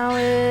 Now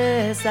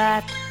is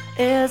that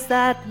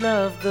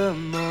love? The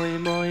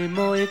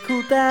more you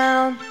cool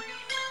down,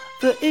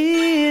 the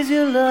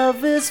easier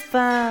love is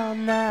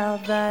found. Now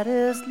that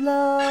is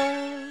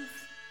love.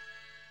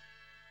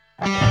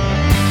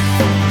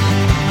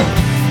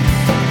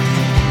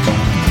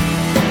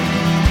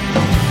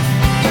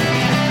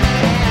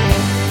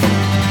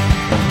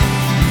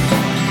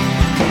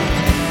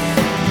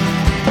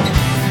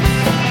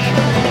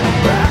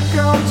 Back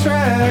on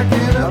track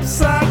and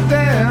upside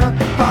down.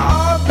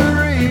 Hard to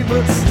read,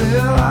 but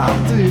still I'll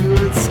do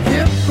it.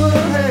 Skip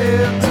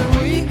ahead till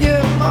we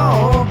get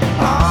more.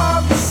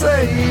 Hard to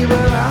say,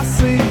 but I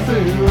see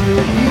through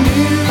it.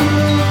 You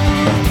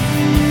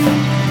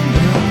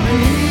and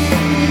me,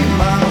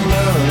 my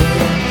love.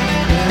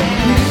 And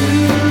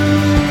you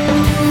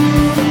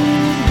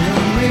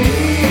and me,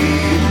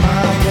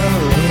 my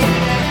love.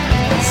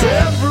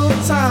 Several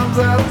times,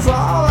 that's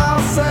all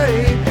I'll say.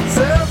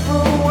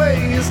 Several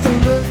ways to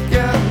look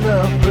at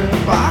nothing.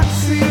 Box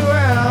you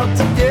out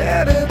to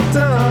get it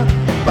done.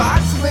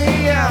 Box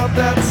me out,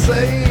 that's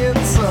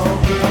saying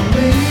something.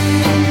 Me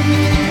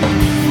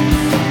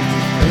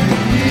and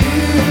you,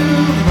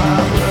 my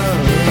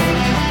love.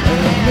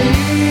 And me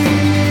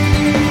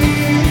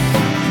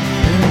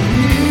and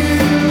you,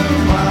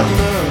 my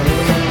love.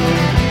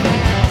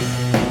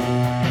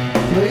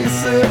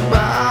 Place it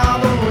by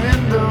the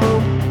window.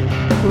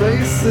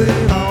 Place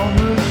it on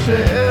the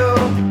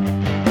shelf.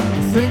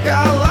 Think I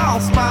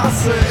lost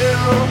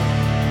myself.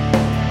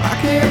 I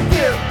can't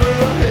get the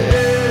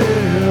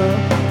hell.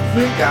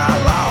 Think I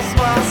lost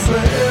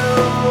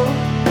myself.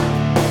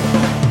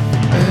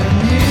 And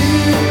you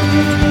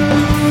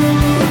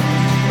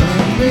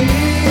and me,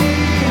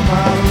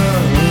 my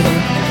love.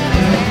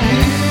 And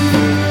you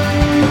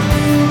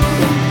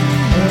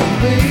and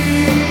me,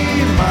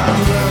 my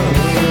love.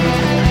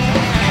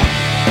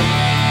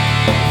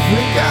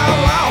 Think I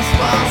lost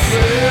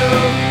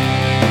myself.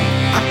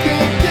 I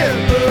can't get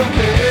the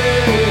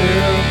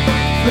hell.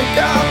 Think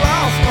I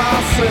lost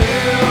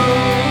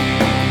myself.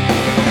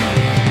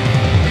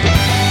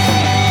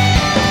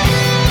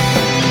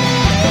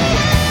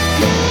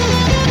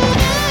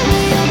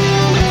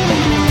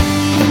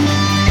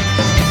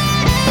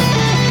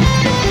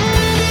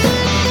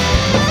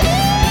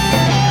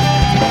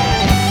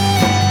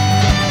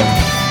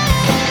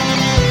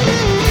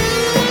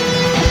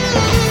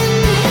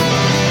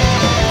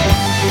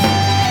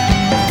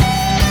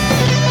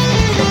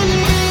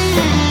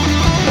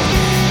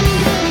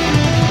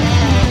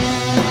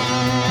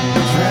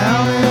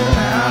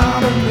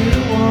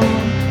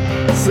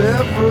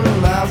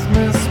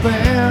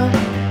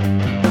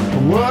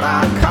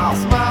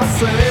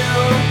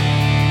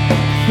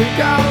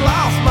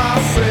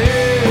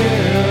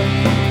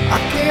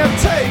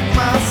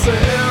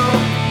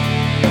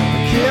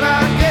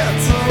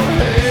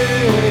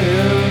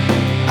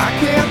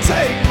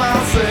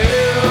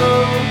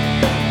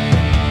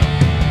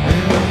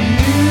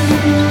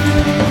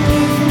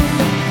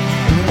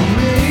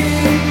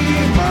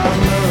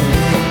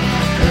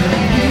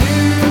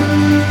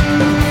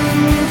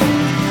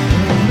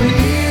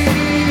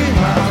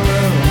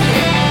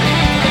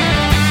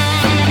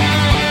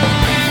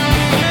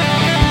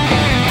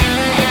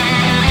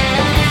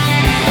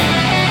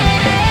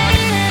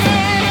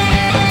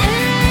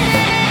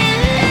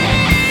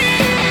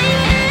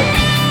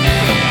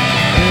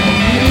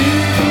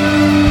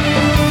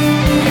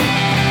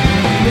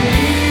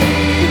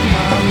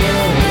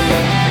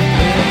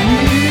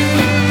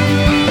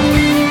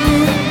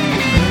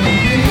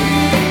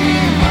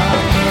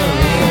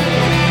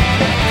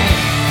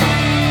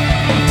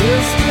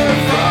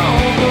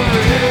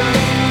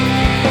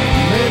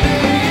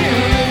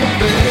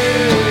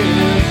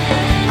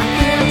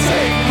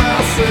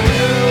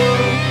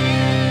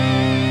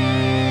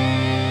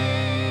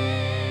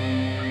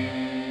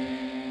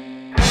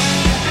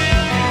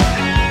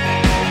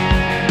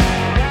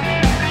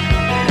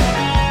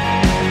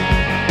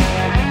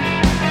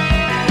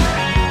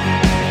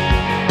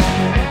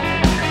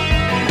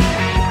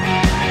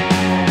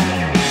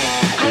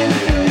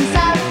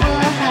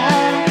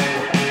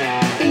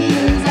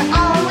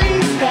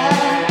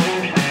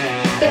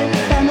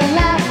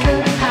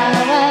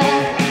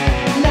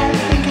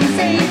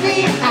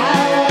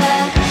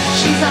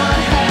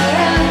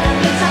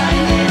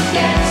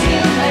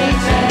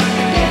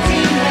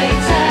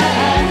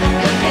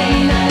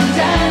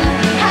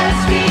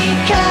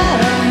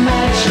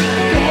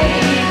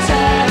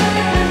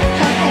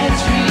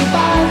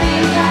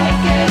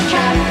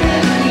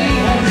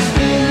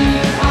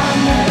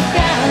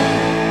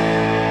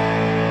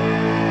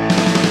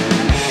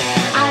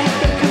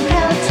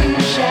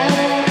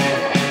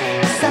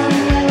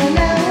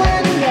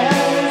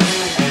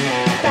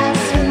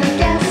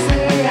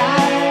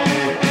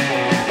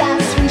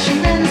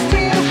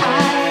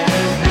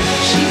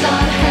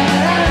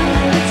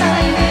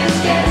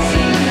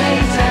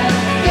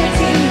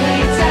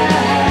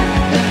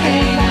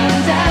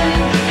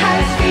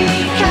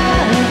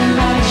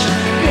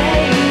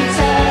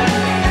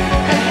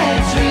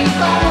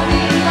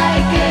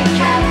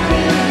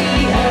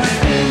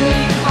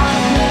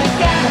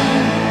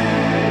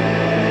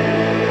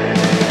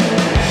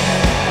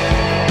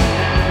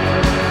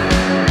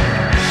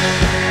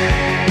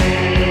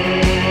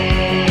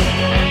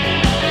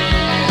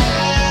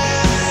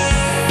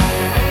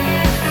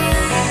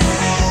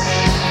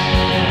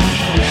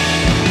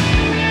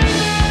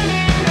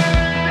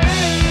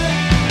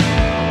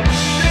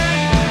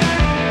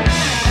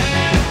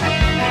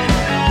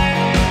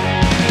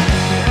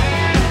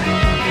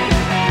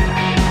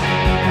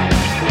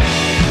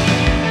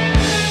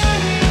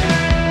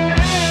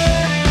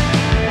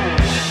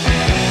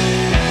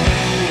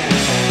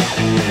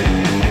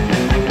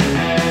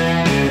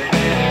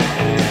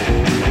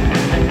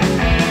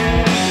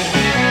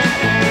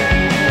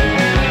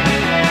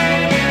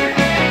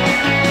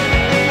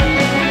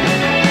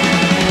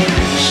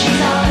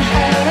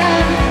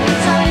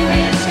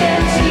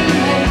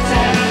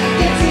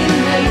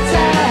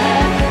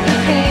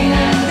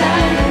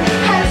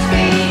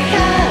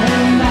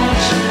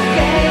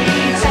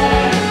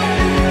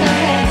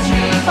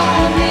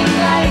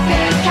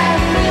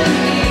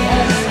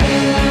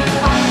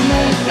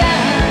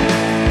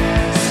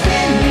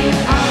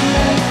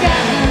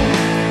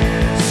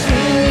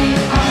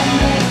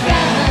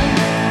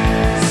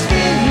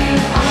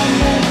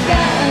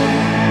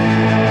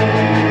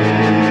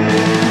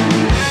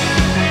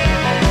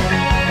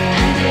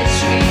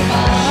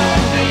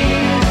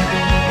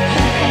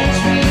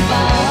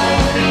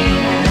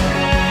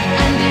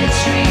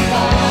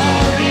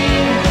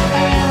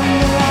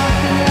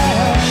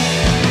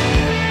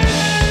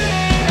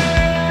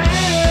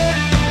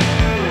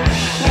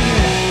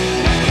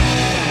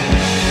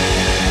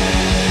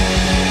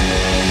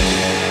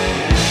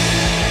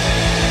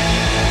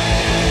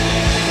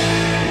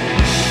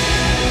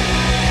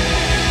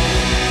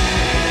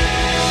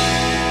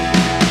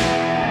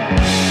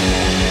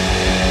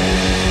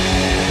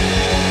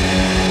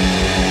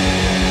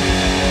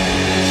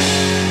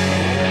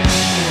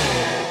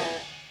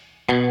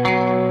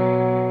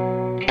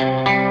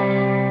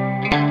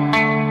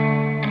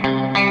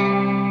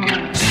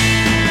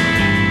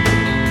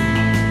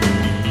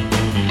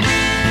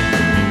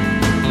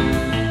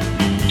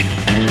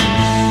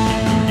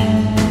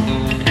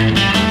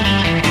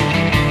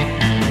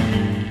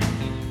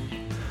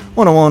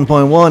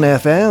 101.1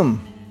 FM.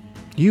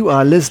 You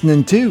are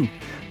listening to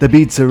The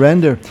Beat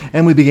Surrender,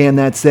 and we began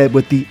that set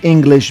with the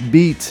English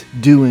Beat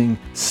doing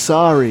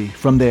Sorry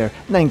from their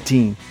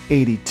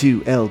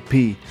 1982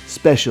 LP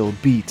Special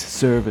Beat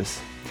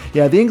Service.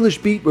 Yeah, the English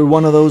Beat were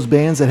one of those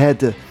bands that had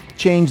to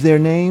change their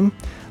name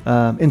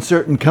in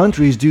certain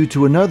countries due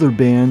to another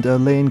band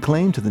laying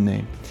claim to the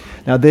name.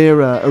 Now, their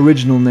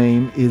original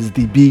name is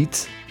The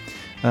Beat,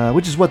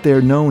 which is what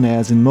they're known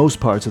as in most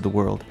parts of the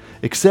world,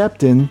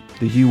 except in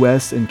the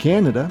US and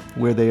Canada,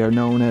 where they are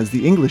known as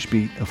the English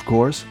Beat, of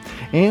course,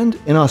 and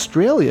in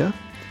Australia,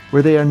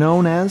 where they are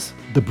known as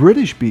the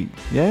British Beat.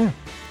 Yeah.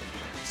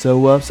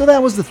 So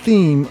that was the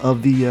theme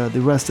of the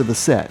rest of the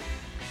set.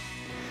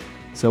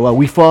 So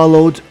we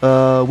followed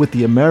with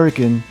the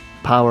American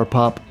power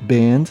pop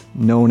band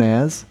known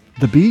as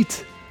The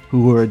Beat,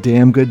 who were a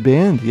damn good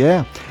band,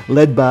 yeah,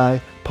 led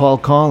by Paul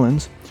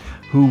Collins,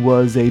 who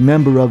was a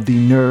member of the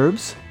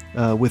Nerves,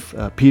 with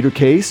Peter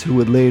Case, who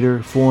would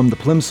later form the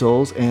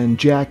Plimsolls, and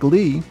Jack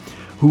Lee,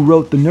 who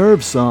wrote the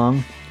Nerves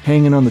song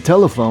Hanging on the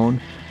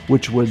Telephone,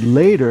 which would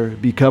later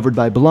be covered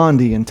by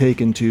Blondie and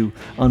taken to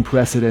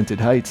unprecedented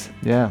heights.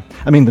 Yeah,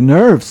 I mean, the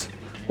Nerves,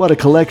 what a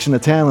collection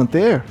of talent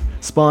there,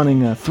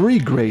 spawning 3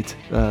 great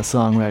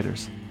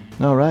songwriters.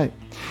 All right,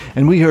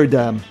 and we heard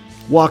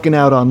Walking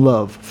Out on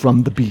Love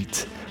from The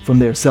Beat, from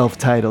their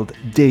self-titled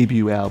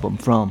debut album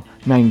from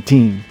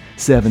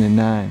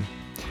 1979.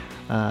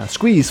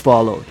 Squeeze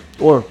followed,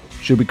 or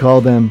should we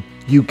call them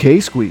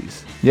UK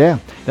Squeeze? Yeah,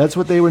 that's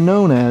what they were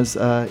known as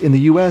in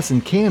the US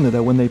and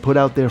Canada when they put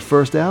out their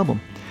first album,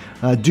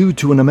 due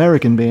to an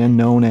American band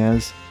known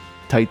as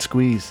Tight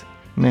Squeeze.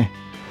 Meh.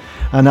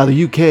 Now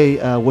the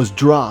UK was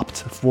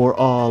dropped for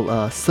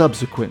all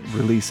subsequent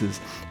releases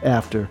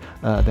after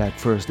that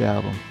first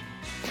album.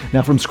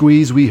 Now from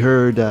Squeeze we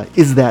heard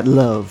Is That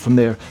Love from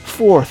their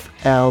 4th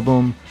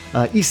album,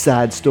 East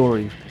Side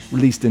Story,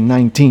 released in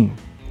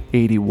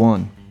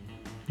 1981.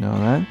 All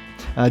right.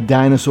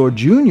 Dinosaur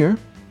Jr.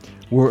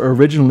 were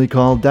originally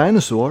called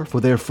Dinosaur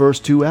for their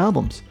first 2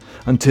 albums,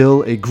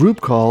 until a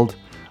group called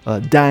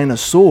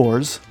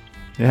Dinosaurs,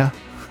 yeah,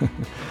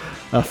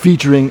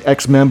 featuring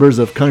ex-members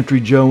of Country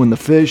Joe and the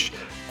Fish,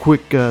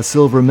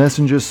 Quicksilver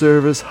Messenger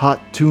Service,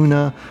 Hot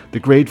Tuna, The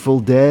Grateful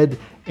Dead,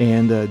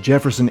 and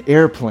Jefferson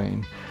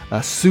Airplane,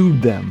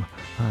 sued them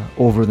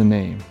over the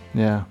name.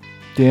 Yeah,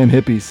 damn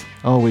hippies,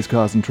 always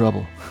causing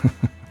trouble.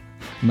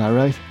 Am I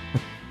right?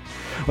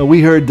 Well,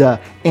 we heard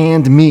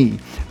And Me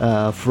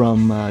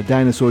from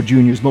Dinosaur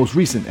Jr.'s most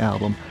recent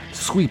album,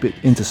 Sweep It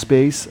Into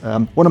Space,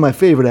 one of my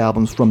favorite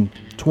albums from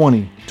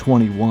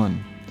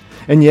 2021.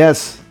 And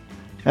yes,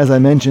 as I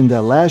mentioned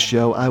last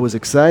show, I was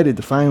excited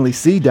to finally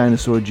see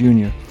Dinosaur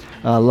Jr.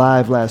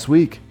 Live last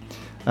week.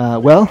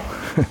 Well,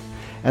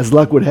 as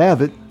luck would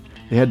have it,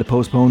 they had to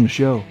postpone the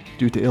show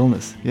due to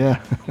illness.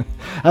 Yeah,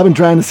 I've been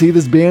trying to see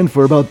this band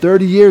for about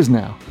 30 years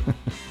now.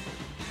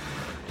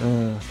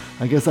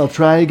 I guess I'll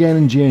try again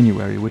in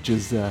January, which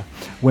is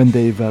when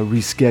they've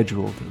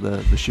rescheduled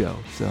the show.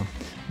 So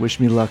wish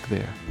me luck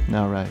there.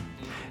 All right.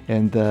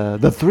 And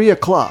the 3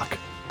 o'clock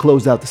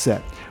closed out the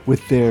set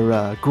with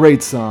their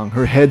great song,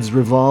 Her Head's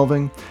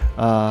Revolving,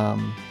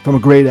 from a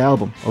great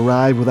album,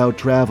 Arrive Without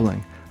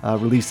Traveling,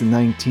 released in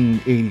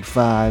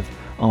 1985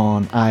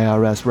 on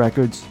IRS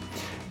Records.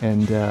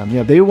 And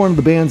yeah, they were one of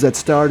the bands that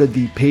started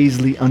the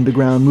Paisley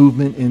Underground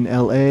movement in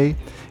L.A.,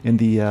 in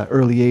the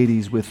early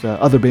 80s with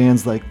other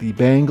bands like the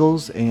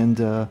Bangles and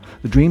the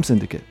Dream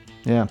Syndicate.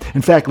 Yeah.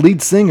 In fact,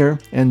 lead singer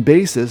and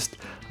bassist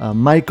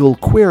Michael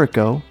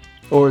Quirico,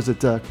 or is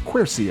it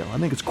Quercio? I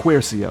think it's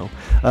Quercio,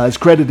 is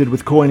credited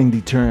with coining the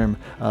term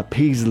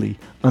Paisley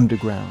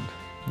Underground.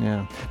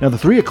 Yeah. Now, the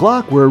 3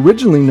 o'clock were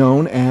originally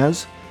known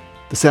as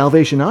the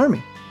Salvation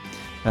Army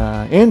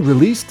and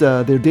released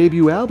their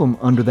debut album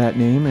under that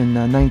name in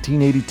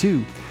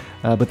 1982.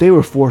 But they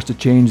were forced to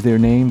change their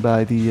name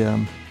by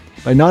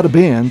not a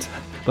band,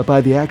 but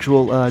by the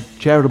actual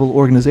charitable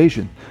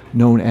organization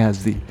known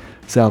as the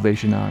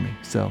Salvation Army.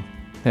 So,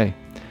 hey,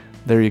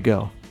 there you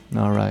go.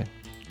 All right.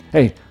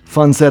 Hey,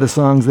 fun set of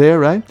songs there,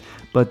 right?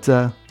 But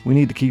we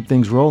need to keep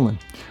things rolling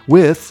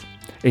with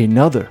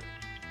another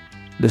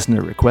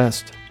listener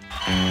request.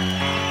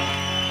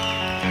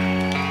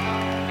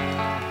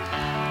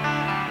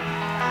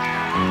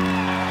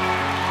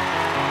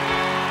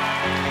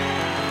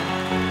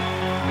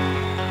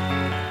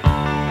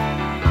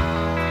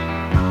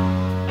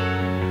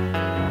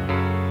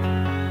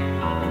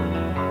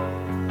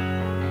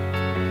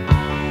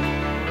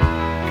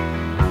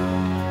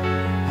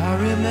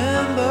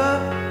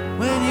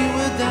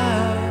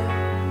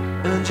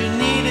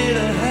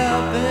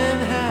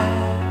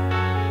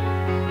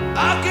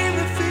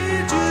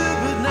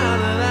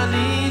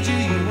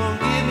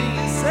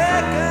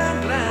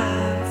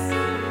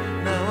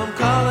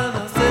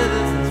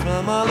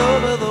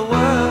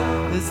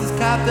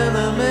 Captain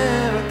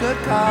America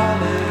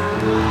calling.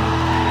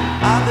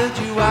 I bet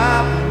you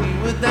out when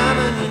you were down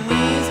on your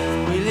knees.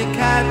 Will you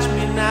catch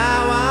me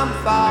now? I'm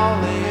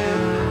falling.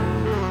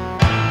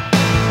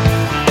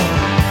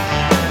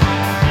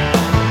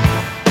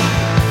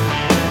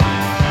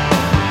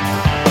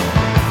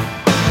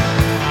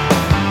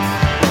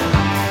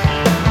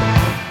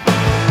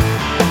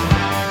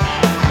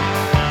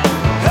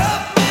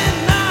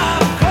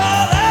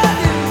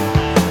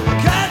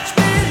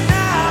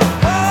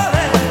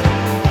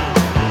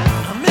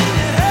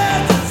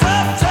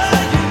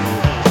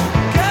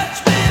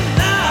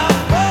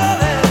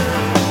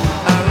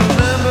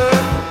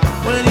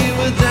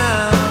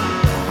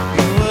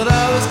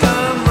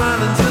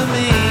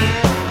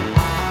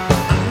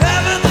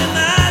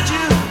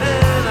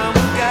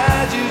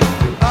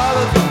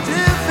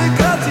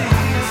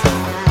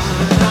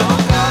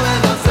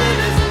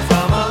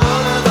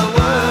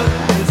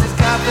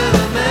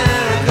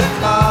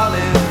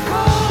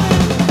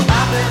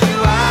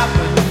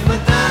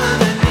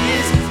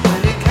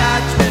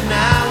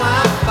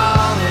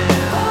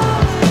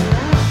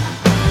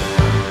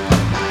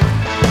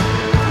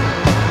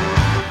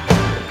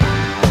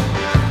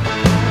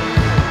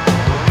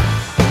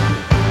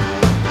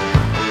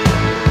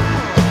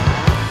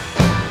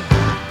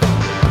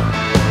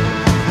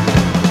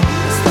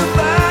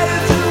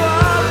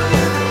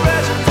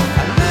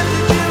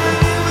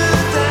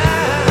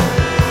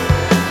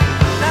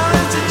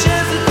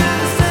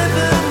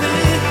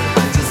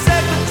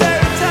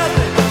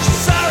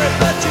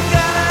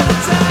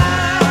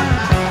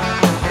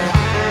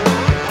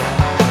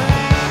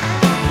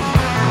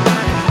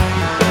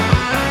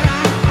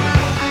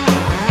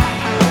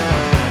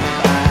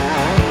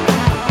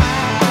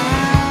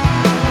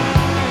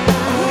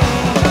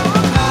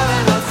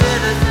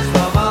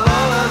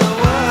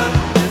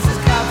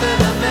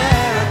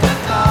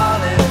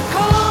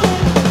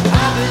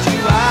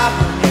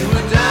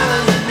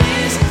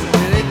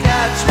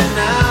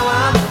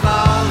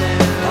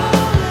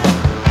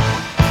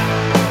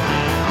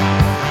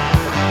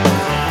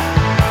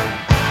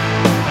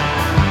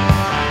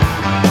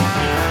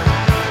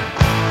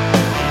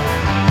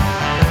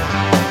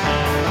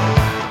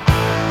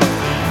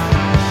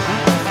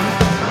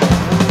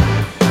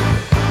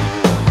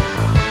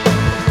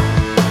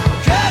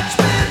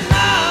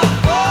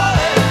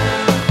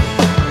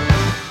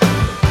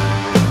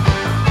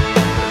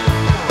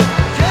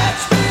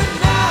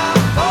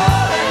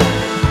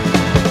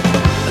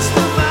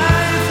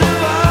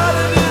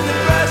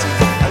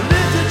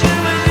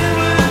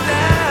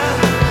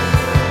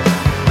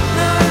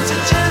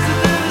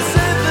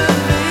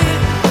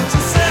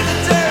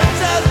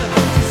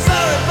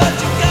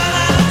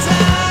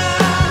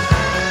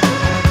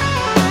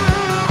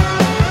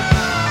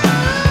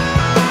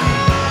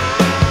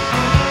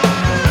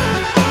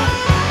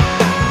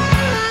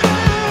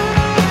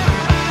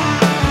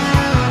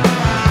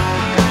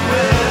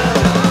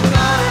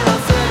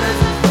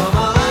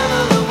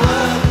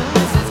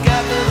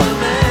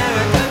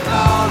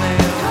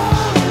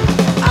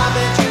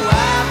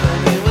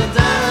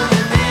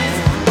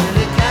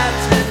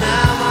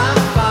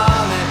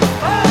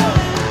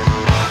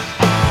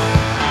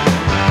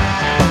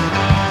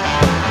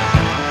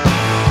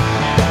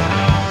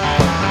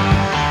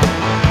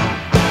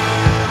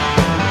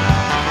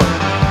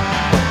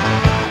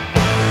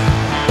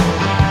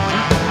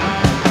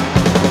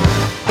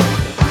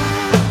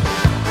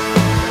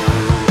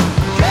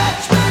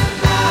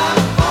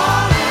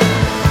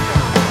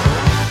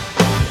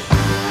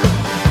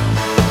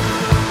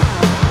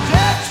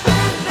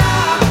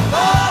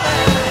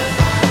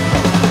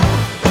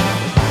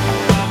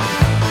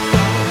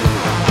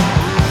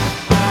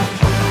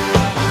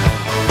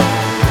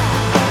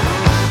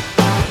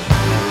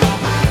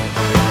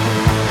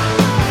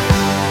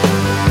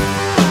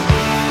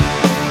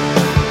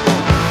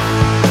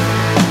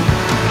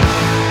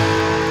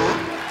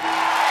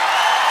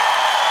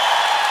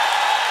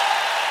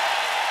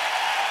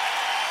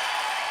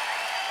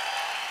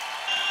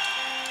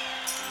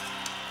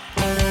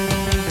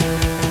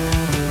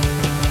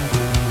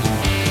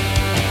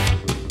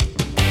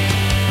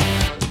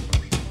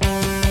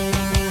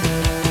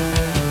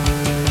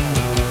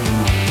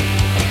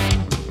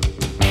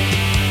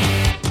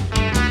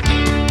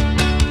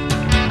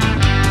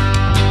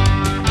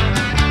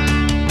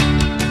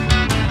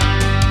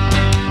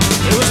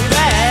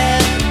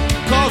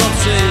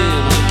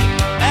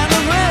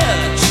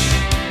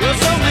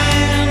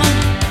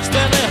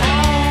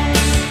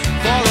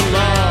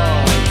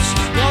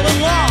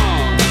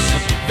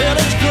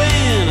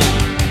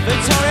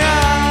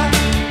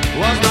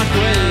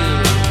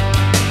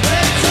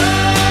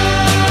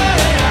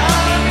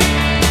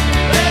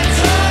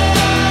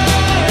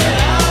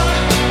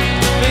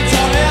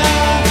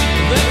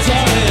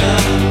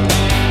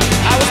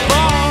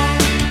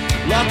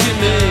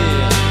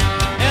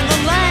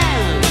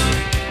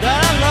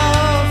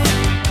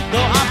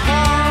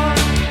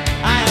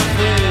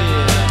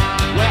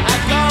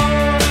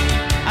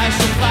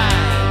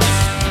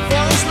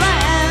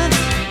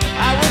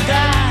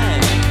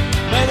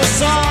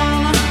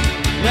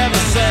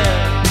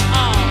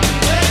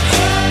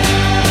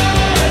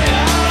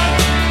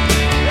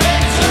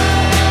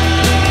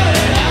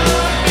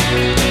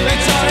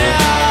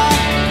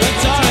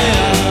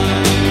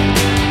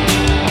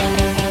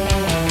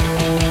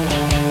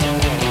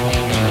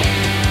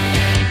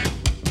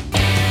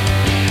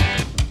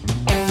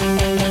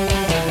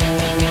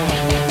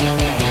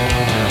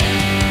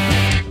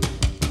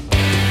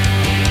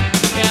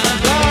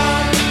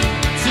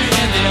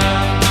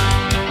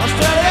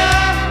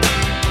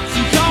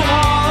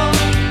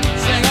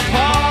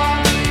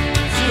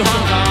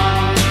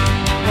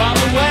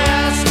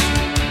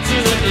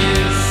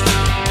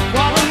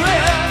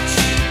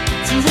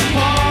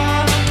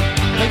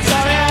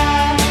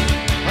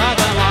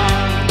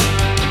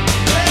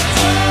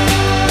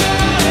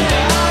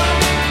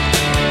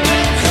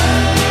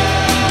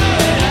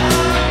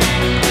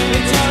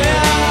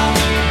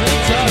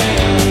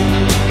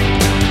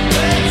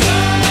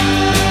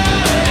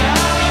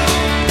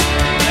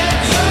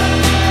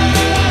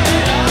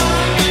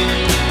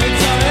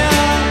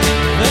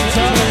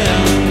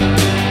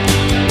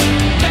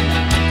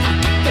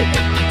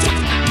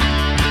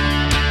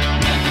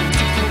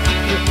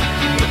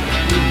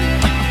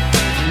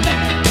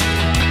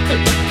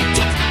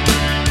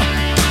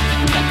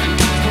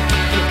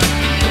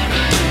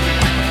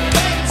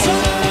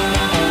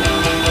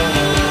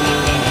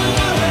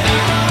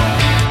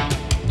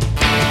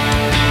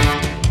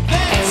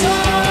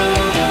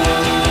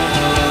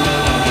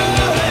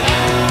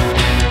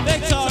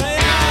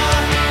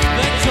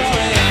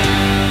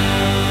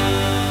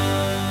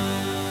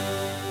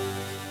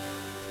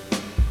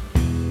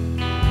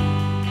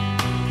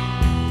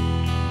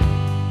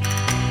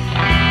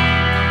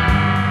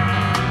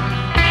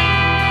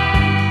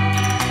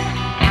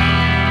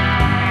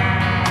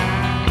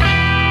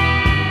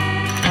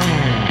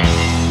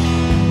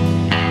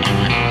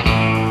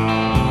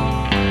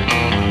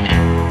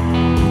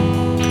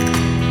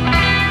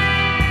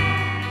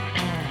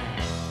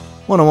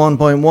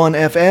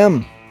 101.1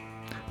 FM.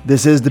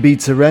 This is The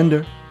Beat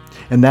Surrender,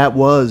 and that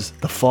was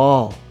The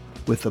Fall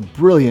with a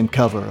brilliant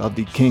cover of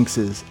the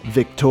Kinks'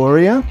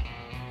 Victoria.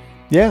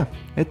 Yeah,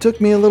 it took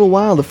me a little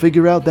while to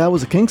figure out that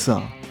was a Kinks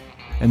song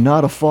and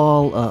not a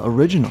Fall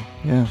original.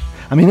 Yeah,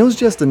 I mean, it was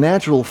just a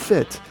natural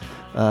fit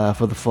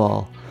for The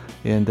Fall,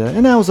 and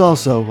I was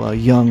also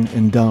young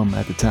and dumb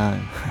at the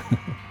time.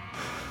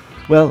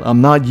 Well,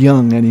 I'm not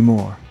young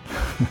anymore.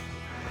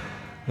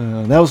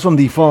 That was from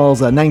the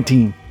Fall's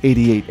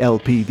 1988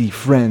 LP, The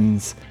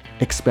Friends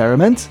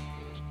Experiment.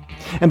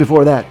 And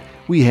before that,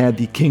 we had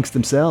the Kinks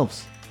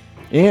themselves.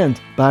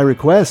 And by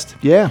request,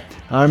 yeah,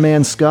 our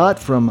man Scott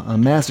from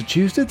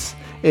Massachusetts,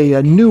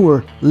 a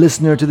newer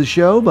listener to the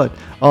show, but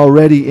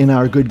already in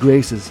our good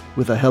graces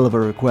with a hell of a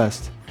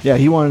request. Yeah,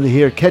 he wanted to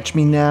hear Catch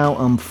Me Now,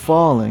 I'm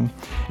Falling,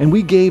 and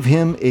we gave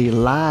him a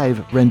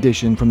live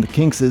rendition from the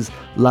Kinks'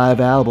 live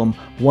album,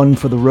 One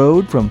for the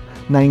Road from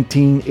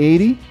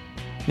 1980.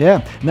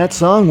 Yeah, and that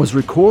song was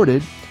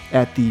recorded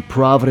at the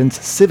Providence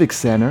Civic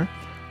Center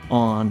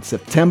on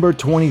September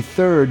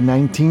 23rd,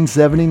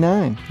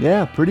 1979.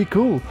 Yeah, pretty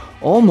cool.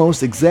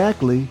 Almost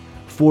exactly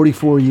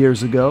 44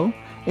 years ago,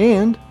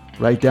 and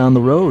right down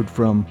the road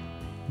from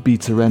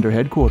Beat Surrender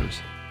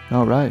headquarters.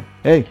 All right.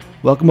 Hey,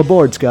 welcome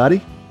aboard,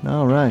 Scotty.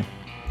 All right.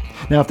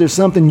 Now, if there's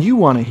something you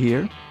want to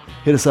hear,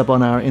 hit us up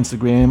on our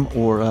Instagram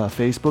or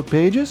Facebook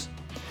pages.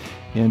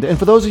 And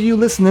for those of you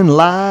listening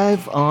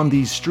live on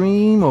the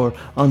stream or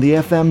on the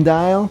FM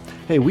dial,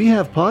 hey, we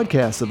have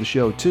podcasts of the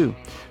show too.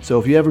 So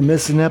if you ever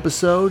miss an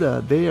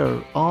episode, they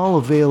are all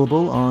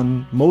available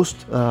on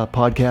most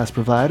podcast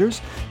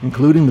providers,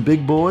 including the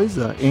big boys,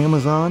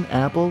 Amazon,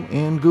 Apple,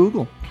 and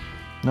Google.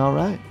 All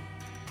right.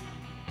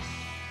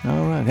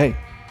 All right. Hey,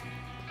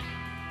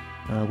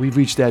 we've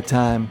reached that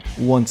time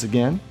once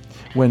again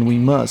when we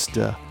must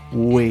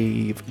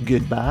wave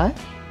goodbye.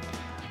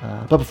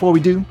 But before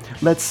we do,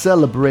 let's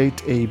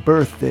celebrate a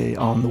birthday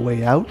on the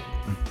way out.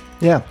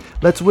 Yeah,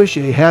 let's wish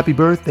a happy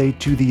birthday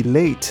to the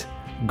late,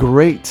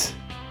 great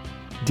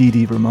Dee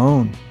Dee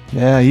Ramone.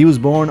 Yeah, he was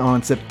born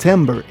on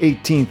September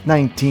 18th,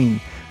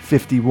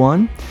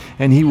 1951,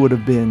 and he would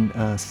have been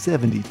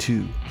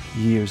 72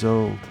 years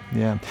old.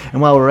 Yeah,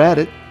 and while we're at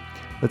it,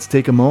 let's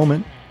take a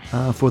moment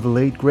for the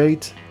late,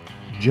 great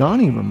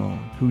Johnny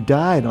Ramone, who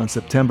died on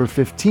September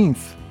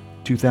 15th,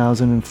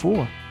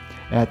 2004,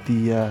 at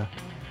the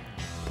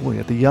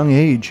young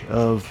age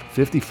of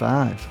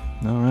 55.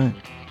 All right.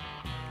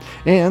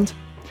 And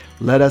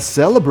let us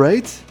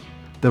celebrate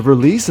the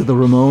release of the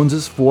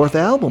Ramones' fourth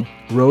album,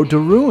 Road to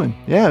Ruin.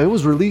 Yeah, it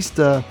was released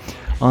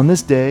on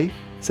this day,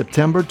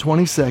 September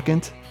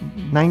 22nd,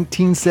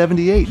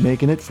 1978,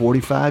 making it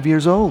 45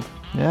 years old.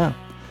 Yeah.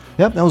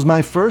 Yep, that was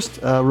my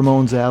first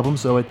Ramones album,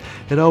 so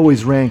it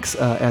always ranks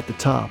at the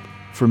top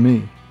for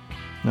me.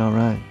 All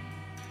right.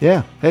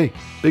 Yeah, hey,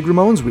 big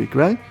Ramones week,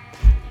 right?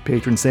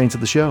 Patron saints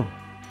of the show.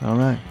 All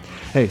right.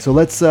 Hey, so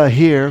let's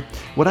hear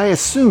what I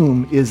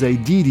assume is a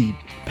Dee Dee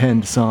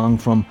penned song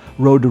from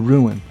Road to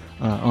Ruin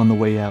on the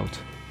way out.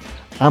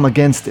 I'm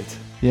Against It.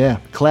 Yeah,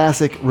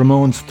 classic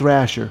Ramones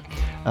thrasher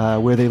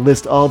where they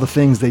list all the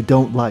things they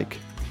don't like,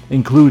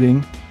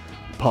 including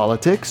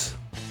politics,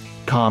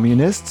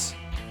 communists,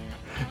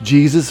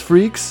 Jesus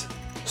freaks,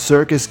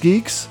 circus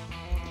geeks,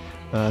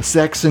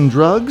 sex and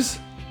drugs,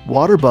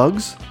 water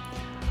bugs,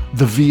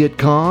 the Viet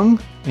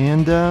Cong,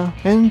 and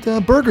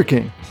Burger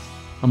King,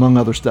 among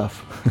other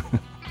stuff.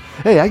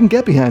 Hey, I can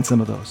get behind some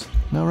of those.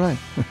 All right.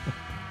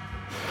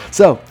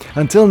 So,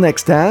 until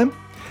next time,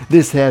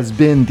 this has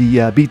been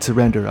the Beat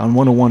Surrender on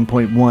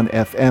 101.1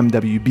 FM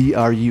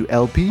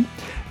WBRU-LP,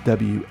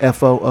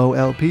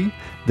 WFOO-LP,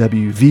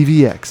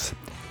 WVVX,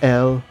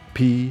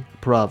 LP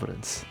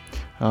Providence.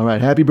 All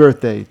right, happy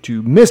birthday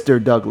to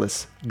Mr.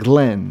 Douglas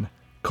Glenn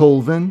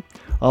Colvin,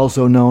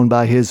 also known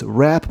by his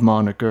rap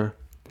moniker,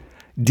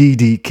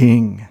 D.D.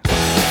 King.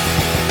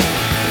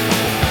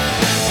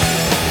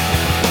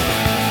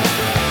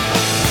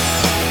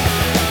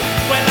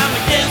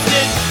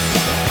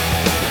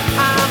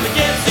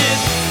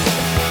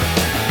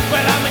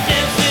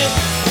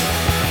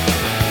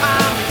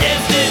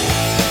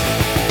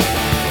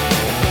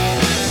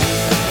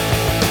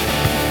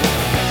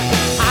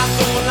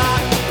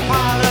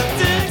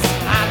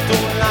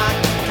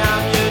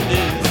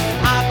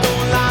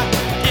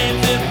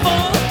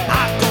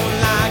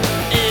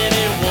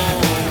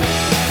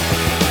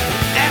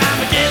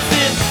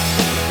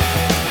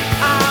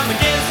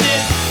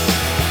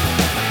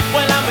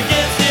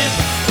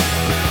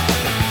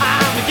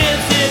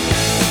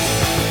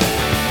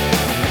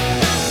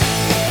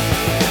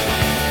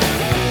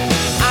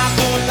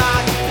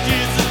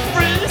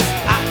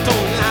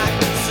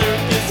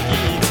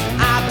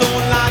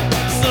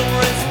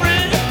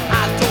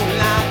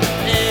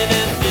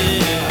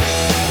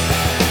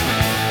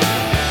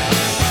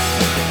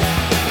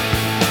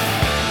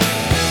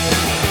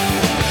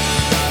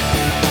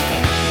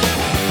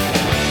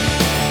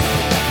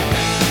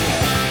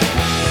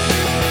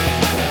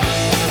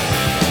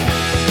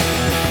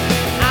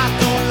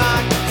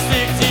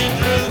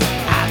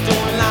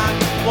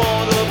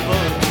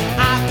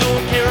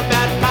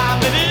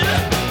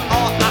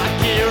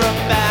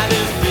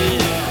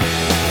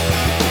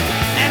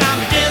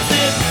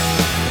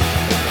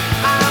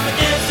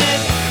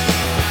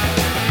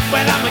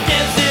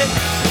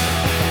 it.